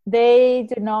 They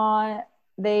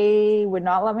would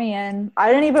not let me in. I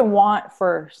didn't even want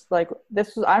first.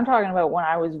 I'm talking about when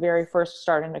I was very first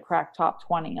starting to crack top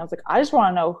 20. I was like, I just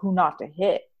want to know who not to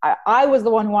hit. I was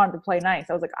the one who wanted to play nice.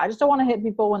 I was like, I just don't want to hit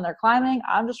people when they're climbing.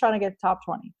 I'm just trying to get top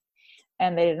 20.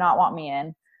 And they did not want me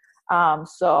in.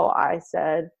 So I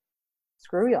said,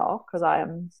 screw y'all, because I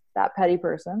am that petty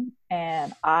person.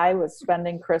 And I was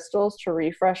spending crystals to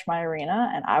refresh my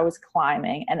arena, and I was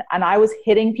climbing, and I was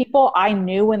hitting people. I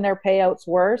knew when their payouts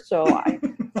were, so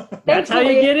that's how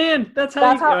you get in. That's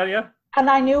how you. And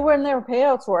I knew when their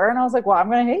payouts were, and I was like, well, I'm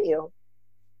going to hit you.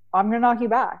 I'm going to knock you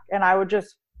back. And I would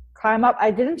just climb up. I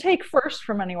didn't take first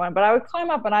from anyone, but I would climb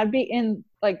up, and I'd be in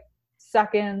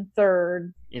second,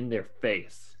 third. In their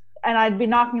face. And I'd be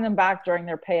knocking them back during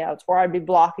their payouts, or I'd be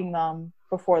blocking them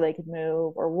before they could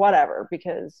move or whatever,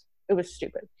 because it was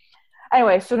stupid.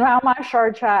 Anyway, so now my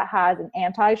shard chat has an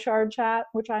anti-shard chat,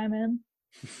 which I am in.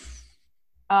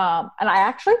 And I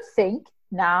actually think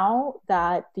now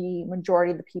that the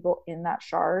majority of the people in that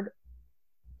shard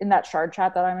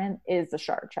chat that I'm in is the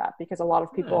shard chat, because a lot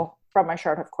of people from my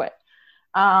shard have quit.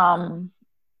 So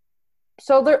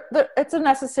it's a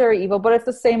necessary evil, but it's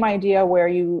the same idea where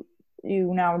you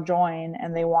now join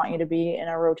and they want you to be in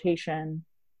a rotation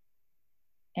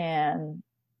and,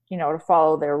 to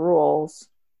follow their rules.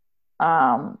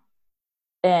 And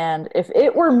if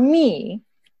it were me,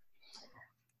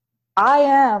 I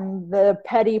am the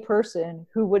petty person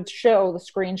who would show the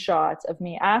screenshots of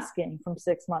me asking from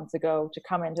 6 months ago to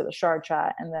come into the shard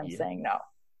chat and then saying no,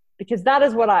 because that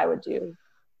is what I would do,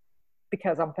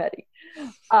 because I'm petty.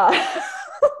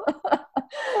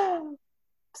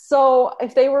 So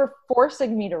if they were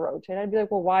forcing me to rotate, I'd be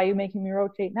like, well, why are you making me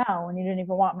rotate now when you didn't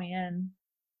even want me in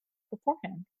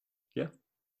beforehand? Yeah.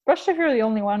 Especially if you're the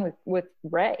only one with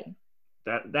Ray.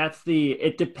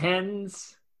 It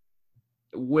depends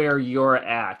where you're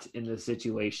at in the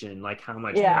situation, like how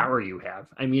much power you have.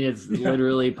 I mean, it's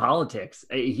literally politics.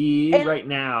 He right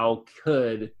now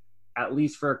could, at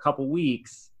least for a couple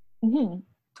weeks,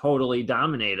 totally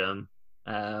dominate him.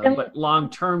 But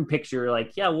long-term picture,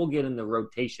 like, we'll get in the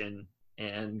rotation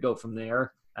and go from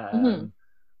there.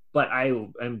 But I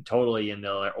am totally in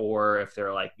there. Or if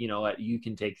they're like, you know what, you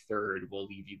can take third, we'll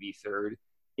leave you be third.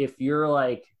 If you're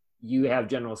like, you have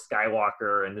General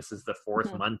Skywalker and this is the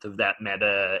fourth month of that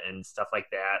meta and stuff like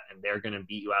that, and they're going to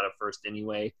beat you out of first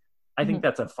anyway, I think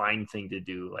that's a fine thing to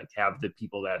do. Like, have the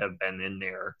people that have been in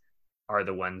there are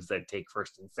the ones that take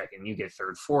first and second. You get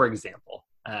third, for example.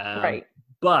 Right.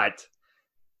 But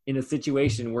in a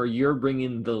situation where you're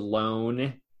bringing the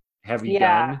lone heavy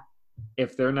gun,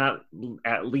 if they're not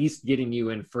at least getting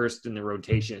you in first in the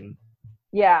rotation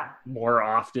more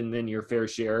often than your fair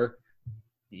share,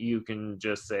 you can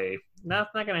just say, no,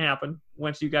 it's not going to happen.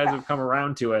 Once you guys have come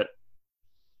around to it,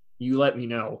 you let me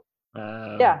know.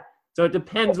 So it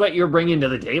depends what you're bringing to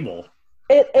the table.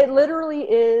 It literally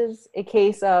is a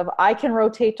case of, I can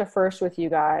rotate to first with you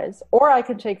guys, or I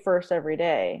can take first every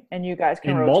day, and you guys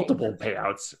can rotate multiple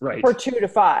payouts, right? For 2 to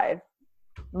 5,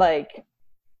 like,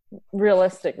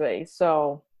 realistically.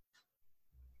 So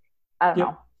I don't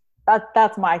know.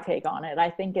 That's my take on it. I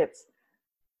think it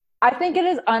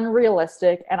is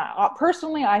unrealistic, and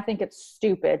personally, I think it's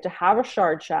stupid to have a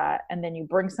shard chat and then you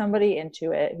bring somebody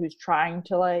into it who's trying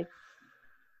to, like,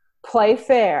 play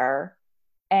fair,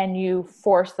 and you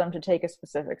force them to take a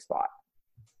specific spot.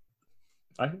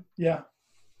 I think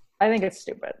it's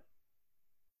stupid.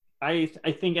 I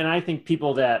think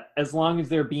people that, as long as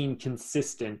they're being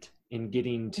consistent in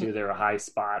getting to their high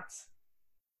spots,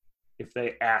 if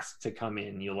they ask to come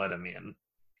in, you let them in.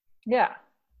 Yeah.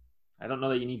 I don't know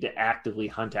that you need to actively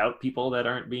hunt out people that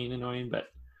aren't being annoying, but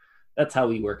that's how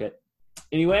we work it.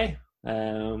 Anyway,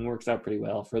 works out pretty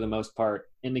well for the most part.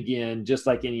 And again, just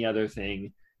like any other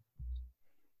thing,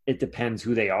 it depends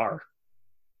who they are.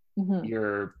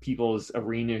 Your people's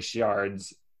arena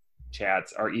shards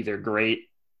chats are either great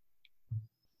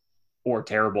or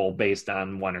terrible based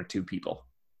on 1 or 2 people.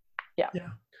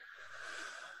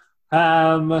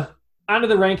 Onto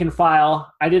the rank and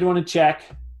file. I did want to check.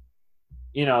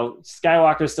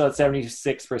 Skywalker's still at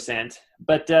 76%,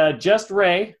 but Just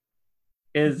Ray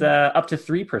is up to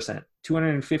 3%,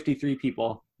 253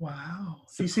 people. Wow.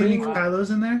 Do you see any Kylos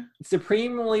in there?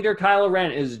 Supreme Leader Kylo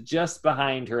Ren is just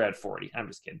behind her at 40. I'm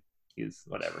just kidding. He's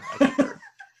whatever. I think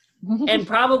and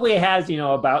probably has,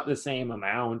 about the same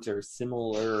amount or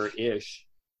similar-ish.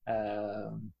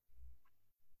 But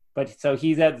so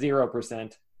he's at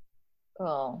 0%.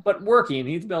 Oh. But working,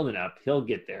 he's building up. He'll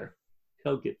get there.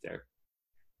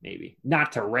 Maybe.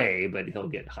 Not to Ray, but he'll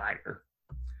get higher.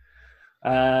 But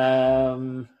I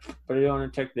don't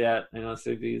want to check that. I know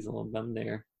Suki's a little dumb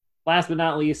there. Last but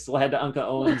not least, we'll head to Uncle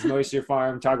Owen's Moisture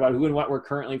Farm, talk about who and what we're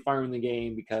currently farming in the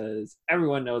game, because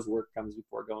everyone knows work comes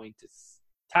before going to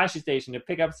Tashi Station to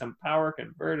pick up some power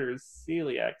converters.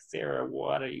 Celiac, Sarah,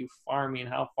 what are you farming?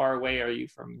 How far away are you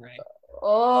from Ray?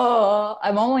 Oh,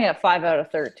 I'm only at 5 out of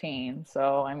 13,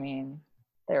 so I mean,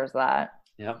 there's that.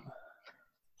 Yep.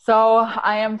 So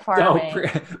I am farming. So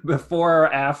before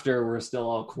or after, we're still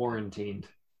all quarantined.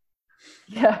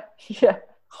 Yeah.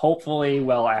 Hopefully,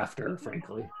 well after,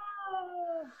 frankly.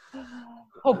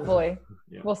 Hopefully.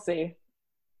 Yeah. We'll see.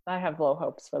 I have low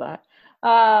hopes for that.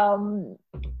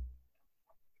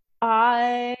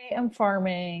 I am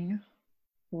farming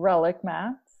relic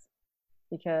mats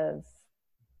because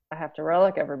I have to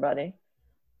relic everybody.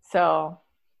 So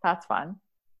that's fun.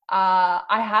 I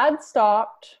had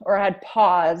stopped, or I had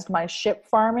paused my ship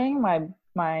farming, my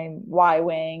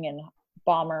Y-Wing and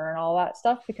bomber and all that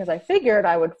stuff, because I figured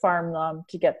I would farm them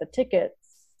to get the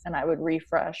tickets and I would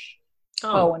refresh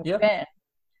Finn.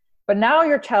 But now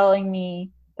you're telling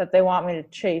me that they want me to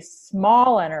chase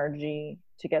small energy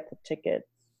to get the tickets.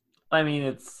 I mean,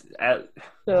 it's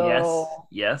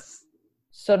yes.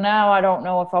 So now I don't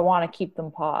know if I want to keep them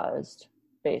paused,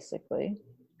 basically.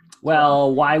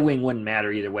 Well, Y-Wing wouldn't matter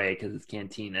either way because it's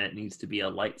Cantina. It needs to be a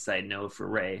light side no for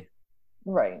Rey.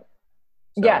 Right.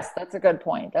 So. Yes, that's a good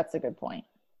point.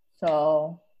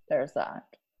 So there's that.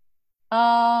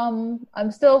 I'm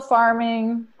still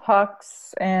farming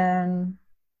Hux and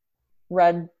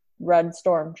Red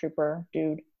Stormtrooper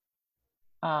dude.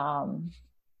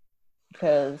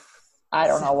 Because I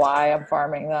don't know why I'm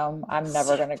farming them. I'm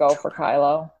never gonna go for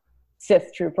Kylo.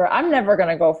 Sith Trooper. I'm never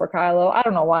gonna go for Kylo. I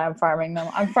don't know why I'm farming them.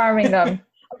 I'm farming them.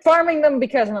 I'm farming them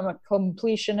because I'm a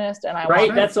completionist and I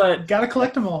want that's what gotta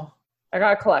collect them all. I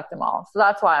gotta collect them all. So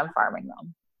that's why I'm farming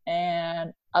them.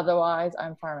 And otherwise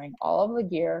I'm farming all of the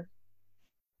gear.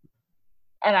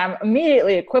 And I'm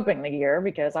immediately equipping the gear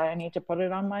because I need to put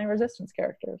it on my resistance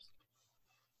characters.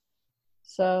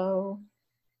 So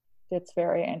it's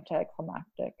very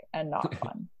anticlimactic and not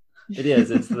fun. It is.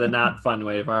 It's the not fun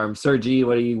way of farm. Sergi,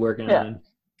 what are you working on?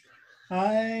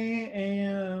 I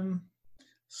am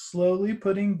slowly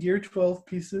putting Gear 12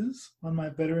 pieces on my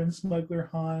Veteran Smuggler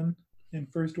Han and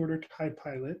First Order TIE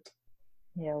Pilot.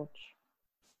 Ouch.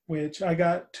 Which I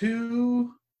got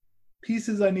 2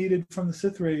 pieces I needed from the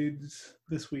Sith raids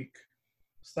this week.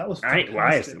 So that was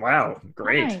fantastic. Wow,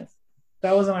 great. Nice.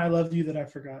 That was an I Love You that I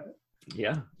forgot.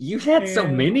 Yeah. You had so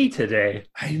many today.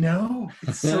 I know.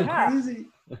 It's so crazy.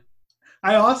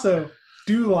 I also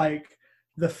do like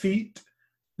the feat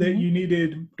that you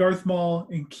needed Darth Maul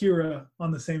and Kira on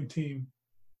the same team.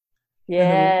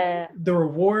 Yeah. The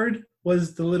reward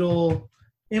was the little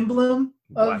emblem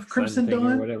of Black Crimson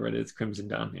Dawn. Whatever it is, Crimson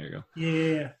Dawn. Here you go.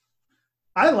 Yeah.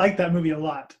 I like that movie a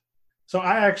lot. So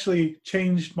I actually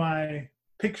changed my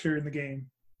picture in the game.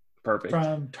 Perfect.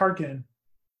 From Tarkin,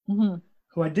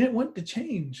 who I didn't want to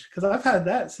change because I've had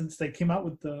that since they came out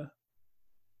with the...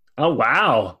 Oh,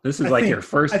 wow. This is your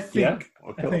first... I think.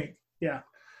 Yeah.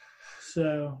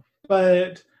 So,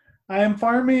 but I am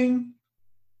farming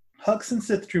Hux and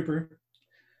Sith Trooper,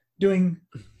 doing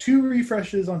 2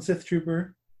 refreshes on Sith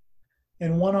Trooper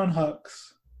and 1 on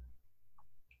Hux.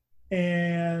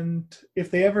 And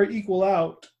if they ever equal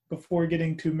out before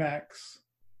getting to max,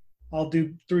 I'll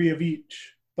do 3 of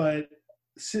each. But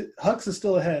Hux is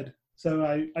still ahead, so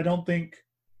I don't think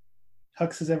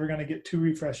Hux is ever going to get 2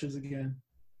 refreshes again.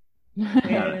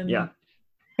 And yeah.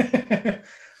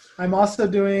 I'm also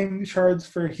doing shards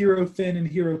for Hero Finn and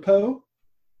Hero Poe,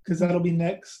 because that'll be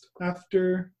next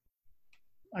after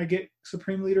I get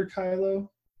Supreme Leader Kylo.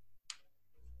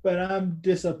 But I'm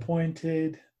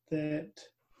disappointed that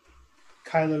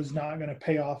Kylo's not going to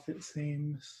pay off, it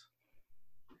seems.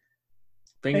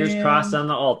 Fingers crossed on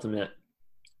the ultimate.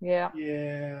 Yeah.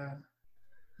 Yeah.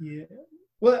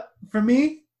 Well, for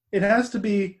me, it has to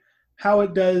be how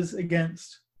it does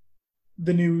against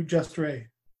the new Just Rey.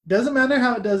 Doesn't matter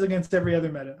how it does against every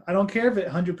other meta. I don't care if it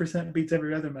 100% beats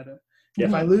every other meta. Yep.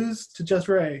 If I lose to Just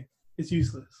Rey, it's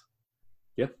useless.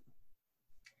 Yep.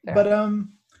 Yeah. But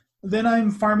then I'm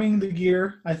farming the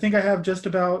gear. I think I have just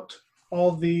about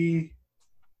all the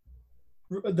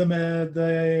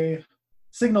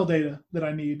signal data that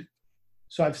I need.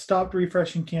 So I've stopped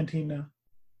refreshing Cantina.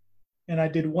 And I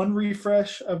did 1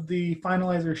 refresh of the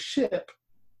finalizer ship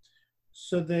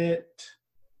so that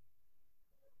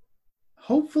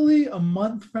hopefully a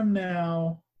month from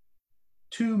now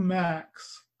to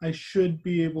max, I should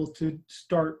be able to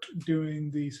start doing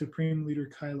the Supreme Leader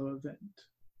Kylo event.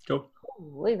 Cool.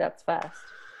 Holy, that's fast.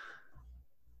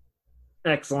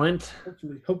 Excellent.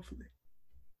 Hopefully.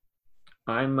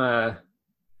 I'm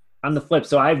on the flip,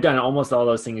 so I've done almost all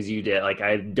those things you did. Like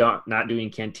I'm not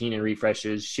doing Cantina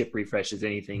refreshes, ship refreshes,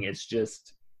 anything. It's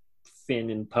just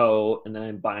Finn and Poe, and then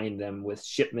I'm buying them with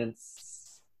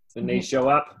shipments when they show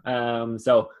up. And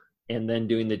then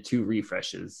doing the 2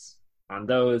 refreshes on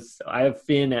those. So I have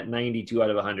Finn at 92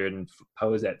 out of 100 and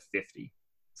Poe's at 50.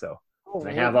 So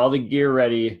I have all the gear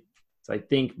ready. So I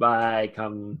think by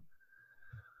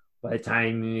the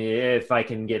time, if I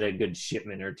can get a good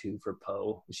shipment or 2 for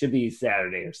Poe, it should be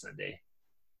Saturday or Sunday,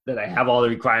 that I have all the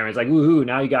requirements. Like, woohoo,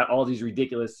 now you got all these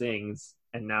ridiculous things,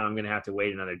 and now I'm going to have to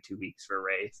wait another 2 weeks for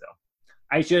Rey. So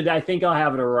I think I'll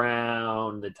have it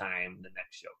around the time the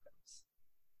next show comes.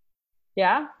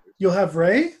 Yeah? You'll have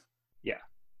Rey? Yeah.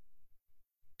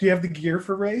 Do you have the gear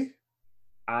for Rey?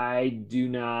 I do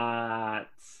not.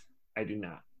 I don't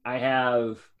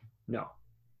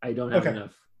have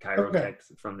enough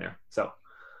Chirotechs from there. So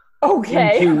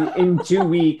in 2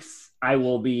 weeks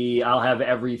I'll have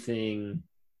everything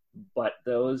but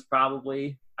those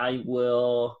probably. I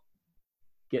will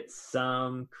get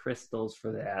some crystals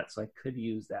for that, so I could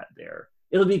use that there.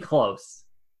 It'll be close.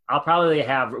 I'll probably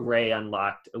have Ray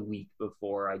unlocked a week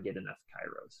before I get enough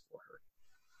Kairos for her.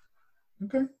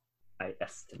 Okay. I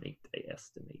estimate.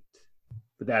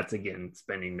 But that's, again,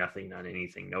 spending nothing on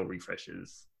anything, no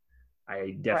refreshes.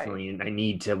 I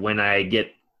need to, when I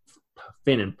get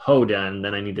Finn and Poe done,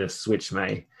 then I need to switch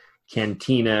my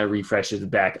Cantina refreshes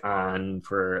back on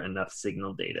for enough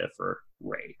signal data for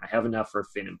Ray. I have enough for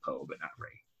Finn and Poe, but not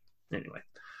Ray. Anyway,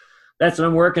 that's what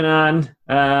I'm working on.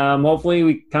 Hopefully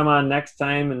we come on next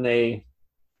time and they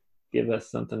give us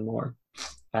something more.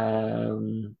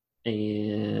 And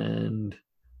I'm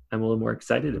a little more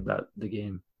excited about the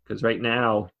game because right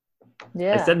now,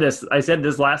 I said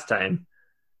this last time.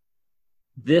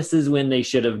 This is when they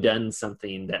should have done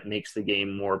something that makes the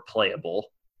game more playable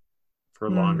for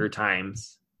longer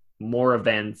times, more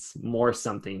events, more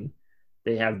something.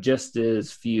 They have just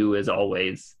as few as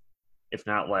always, if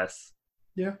not less.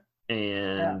 Yeah.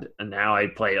 And now I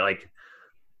play, like,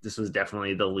 this was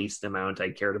definitely the least amount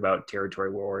I cared about Territory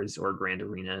Wars or Grand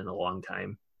Arena in a long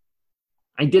time.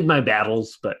 I did my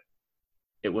battles, but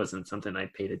it wasn't something I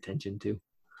paid attention to.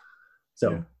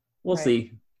 So we'll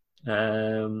see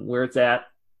where it's at.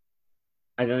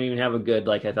 I don't even have a good,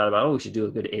 like, I thought about, we should do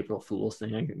a good April Fool's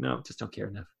thing. No, just don't care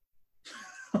enough.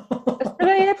 Is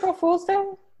today April Fool's Day?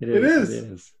 It is. It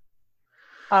is.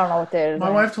 I don't know what day it is.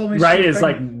 My wife told me. Right, it's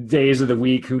like days of the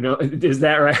week. Who knows? Is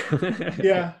that right?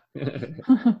 Yeah.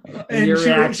 And your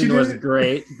reaction was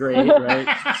great, right?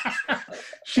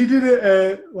 She did it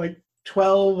at like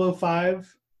 12:05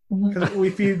 because we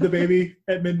feed the baby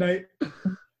at midnight.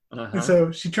 And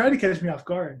so she tried to catch me off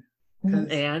guard.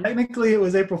 And technically it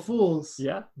was April Fool's.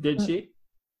 Yeah. Did she?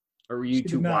 Or were you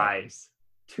too wise?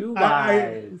 Too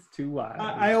wise.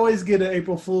 I always get an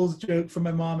April Fool's joke from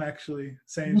my mom, actually,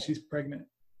 saying she's pregnant.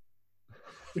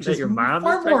 Which is your mom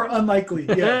far more unlikely,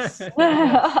 yes. So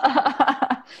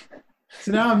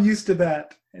now I'm used to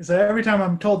that. And so every time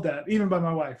I'm told that, even by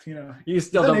my wife, you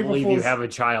still don't believe you have a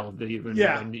child, even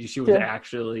when she was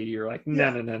actually, you're like,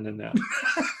 no.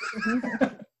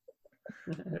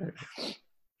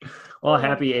 Well,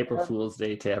 happy April Fool's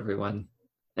Day to everyone.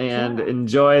 And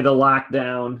enjoy the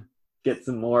lockdown. Get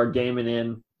some more gaming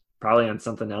in, probably on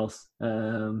something else.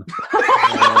 Because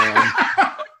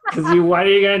what are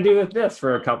you going to do with this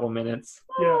for a couple minutes?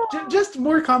 Yeah, just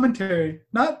more commentary,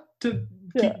 not to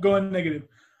keep going negative.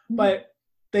 But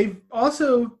they've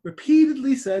also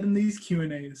repeatedly said in these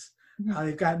Q&As how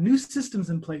they've got new systems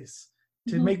in place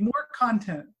to make more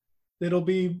content. There'll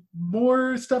be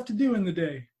more stuff to do in the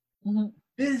day.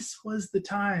 This was the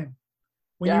time.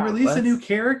 When you release a new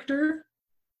character,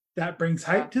 that brings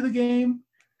hype to the game,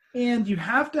 and you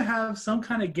have to have some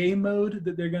kind of game mode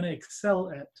that they're going to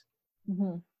excel at.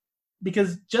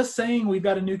 Because just saying we've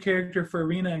got a new character for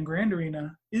Arena and Grand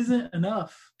Arena isn't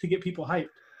enough to get people hyped.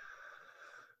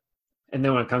 And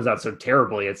then when it comes out so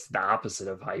terribly, it's the opposite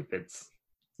of hype. It's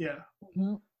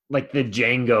like the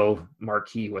Django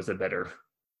marquee was a better.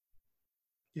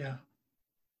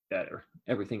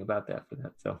 Everything about that for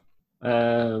that. So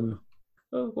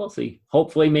we'll see.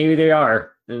 Hopefully maybe they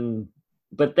are.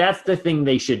 But that's the thing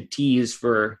they should tease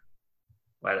for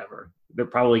whatever. They're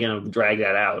probably going to drag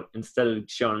that out instead of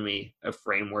showing me a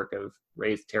framework of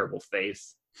Ray's terrible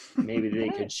face. Maybe they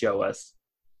could show us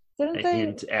a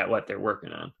hint at what they're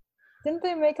working on. Didn't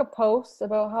they make a post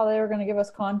about how they were going to give us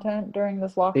content during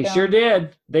this lockdown?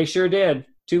 They sure did.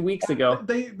 2 weeks ago.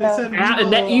 They said,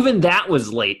 and even that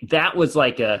was late. That was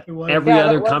like every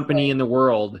other company in the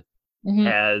world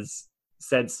has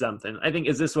said something. I think,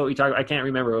 is this what we talked about? I can't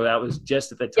remember. That was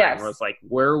just at the time where it's like,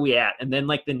 where are we at? And then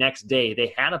like the next day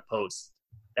they had a post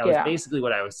that was basically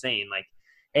what I was saying. Like,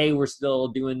 hey, we're still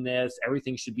doing this.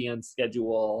 Everything should be on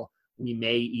schedule. We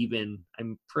may even,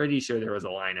 I'm pretty sure there was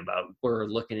a line about we're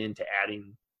looking into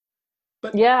adding.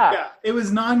 But it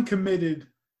was non-committed.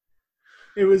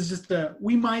 It was just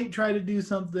we might try to do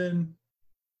something.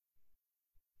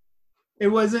 It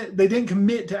wasn't, they didn't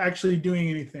commit to actually doing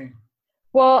anything.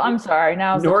 Well, I'm sorry.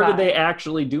 Nor did they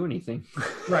actually do anything.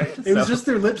 Right. It was just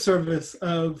their lip service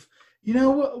of, we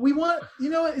want,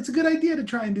 it's a good idea to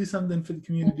try and do something for the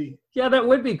community. Yeah, that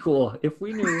would be cool if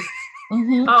we knew.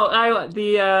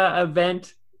 The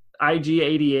event,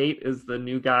 IG88 is the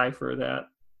new guy for that,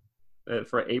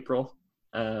 for April.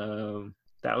 That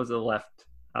was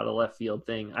out of left field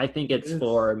thing. I think it's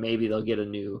for maybe we'll get a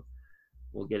new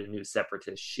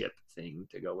separatist ship thing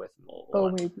to go with.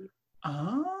 Maybe.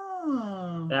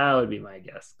 That would be my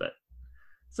guess. But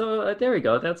so there we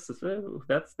go. That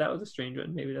was a strange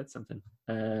one. Maybe that's something.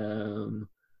 All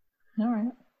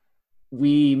right.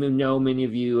 we know many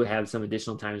of you have some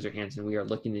additional time as your hands, and we are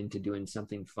looking into doing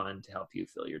something fun to help you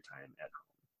fill your time at home.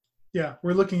 Yeah,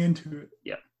 we're looking into it.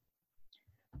 Yeah.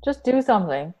 Just do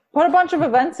something. Put a bunch of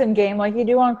events in game like you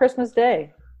do on Christmas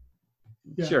Day.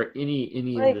 Yeah. Sure, any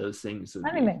like, of those things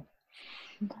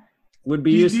would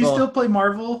be useful. Do you still play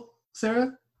Marvel,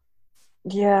 Sarah?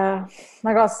 Yeah,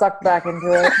 I got sucked back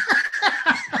into it.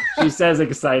 She says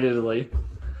excitedly.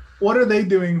 What are they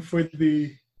doing for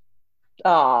the...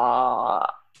 I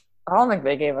don't think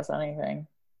they gave us anything.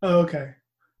 Oh, okay.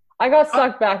 I got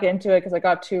sucked back into it because I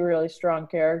got 2 really strong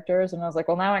characters, and I was like,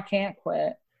 well, now I can't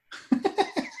quit.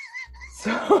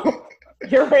 So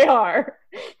here we are.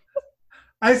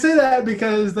 I say that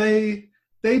because they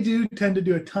do tend to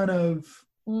do a ton of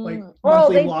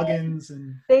monthly logins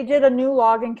and they did a new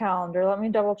login calendar. Let me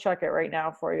double check it right now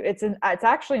for you. It's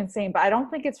actually insane, but I don't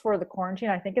think it's for the quarantine.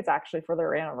 I think it's actually for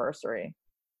their anniversary.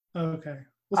 Okay.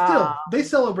 Well, still, they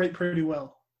celebrate pretty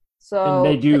well. So and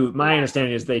they do. My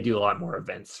understanding is they do a lot more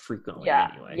events frequently.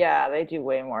 Anyway. Yeah, they do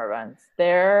way more events.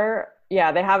 They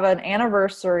have an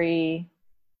anniversary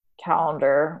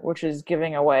calendar, which is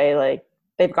giving away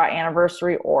they've got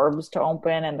anniversary orbs to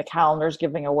open, and the calendar's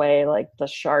giving away the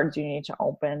shards you need to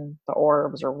open the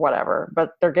orbs or whatever.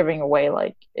 But they're giving away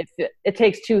if it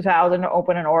takes 2,000 to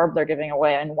open an orb, they're giving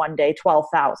away in one day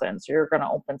 12,000. So you're going to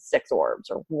open 6 orbs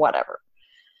or whatever.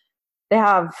 They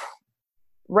have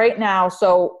right now.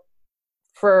 So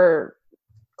for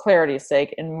clarity's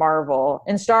sake, in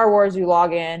Star Wars, you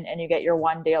log in and you get your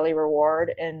 1 daily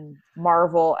reward. In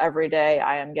Marvel, every day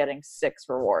I am getting 6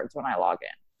 rewards when I log in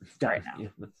right now.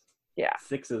 Yeah.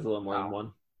 6 is a little more than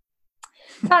 1.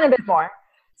 Tiny bit more.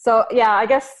 So yeah, I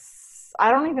guess I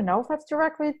don't even know if that's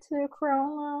directly to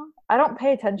Corona. I don't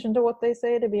pay attention to what they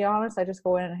say, to be honest. I just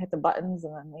go in and hit the buttons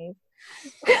and then leave.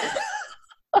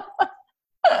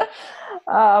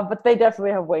 But they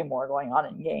definitely have way more going on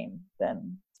in game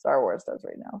than Star Wars does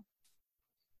right now.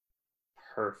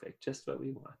 Perfect. Just what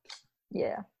we want.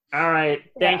 Yeah. All right.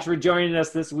 Thanks for joining us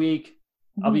this week.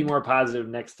 I'll be more positive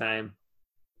next time.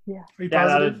 Yeah. That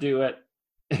ought to do it.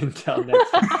 Until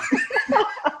next time.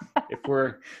 If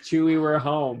we're Chewy, we're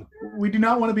home. We do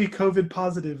not want to be COVID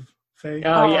positive, Faye.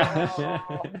 Oh, yeah.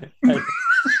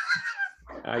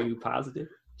 Are you positive,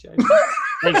 Jay?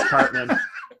 Thanks, Cartman.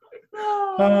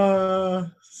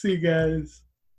 See you guys.